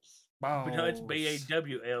 Balls. But no, it's Balls.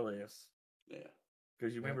 B-A-W-L-S. Yeah.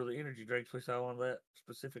 Because you remember the energy drinks we saw on that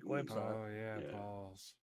specific website. Oh, yeah, Yeah.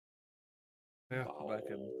 balls. Yeah. Back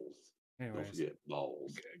in Balls. Anyways, don't forget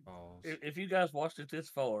balls. Balls. If you guys watched it this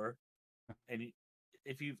far, and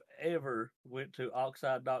if you've ever went to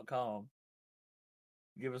oxide.com,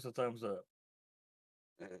 give us a thumbs up.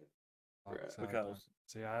 Because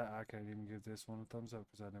see, I can't even give this one a thumbs up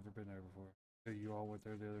because I've never been there before. So you all went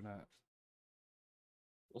there the other night.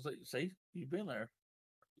 Well, see, you've been there.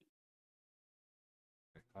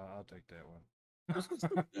 I'll take that one.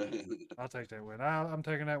 I'll take that win. I'm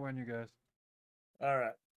taking that win, you guys. All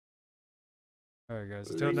right. All right, guys.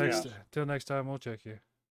 Peace Until next time, we'll check you.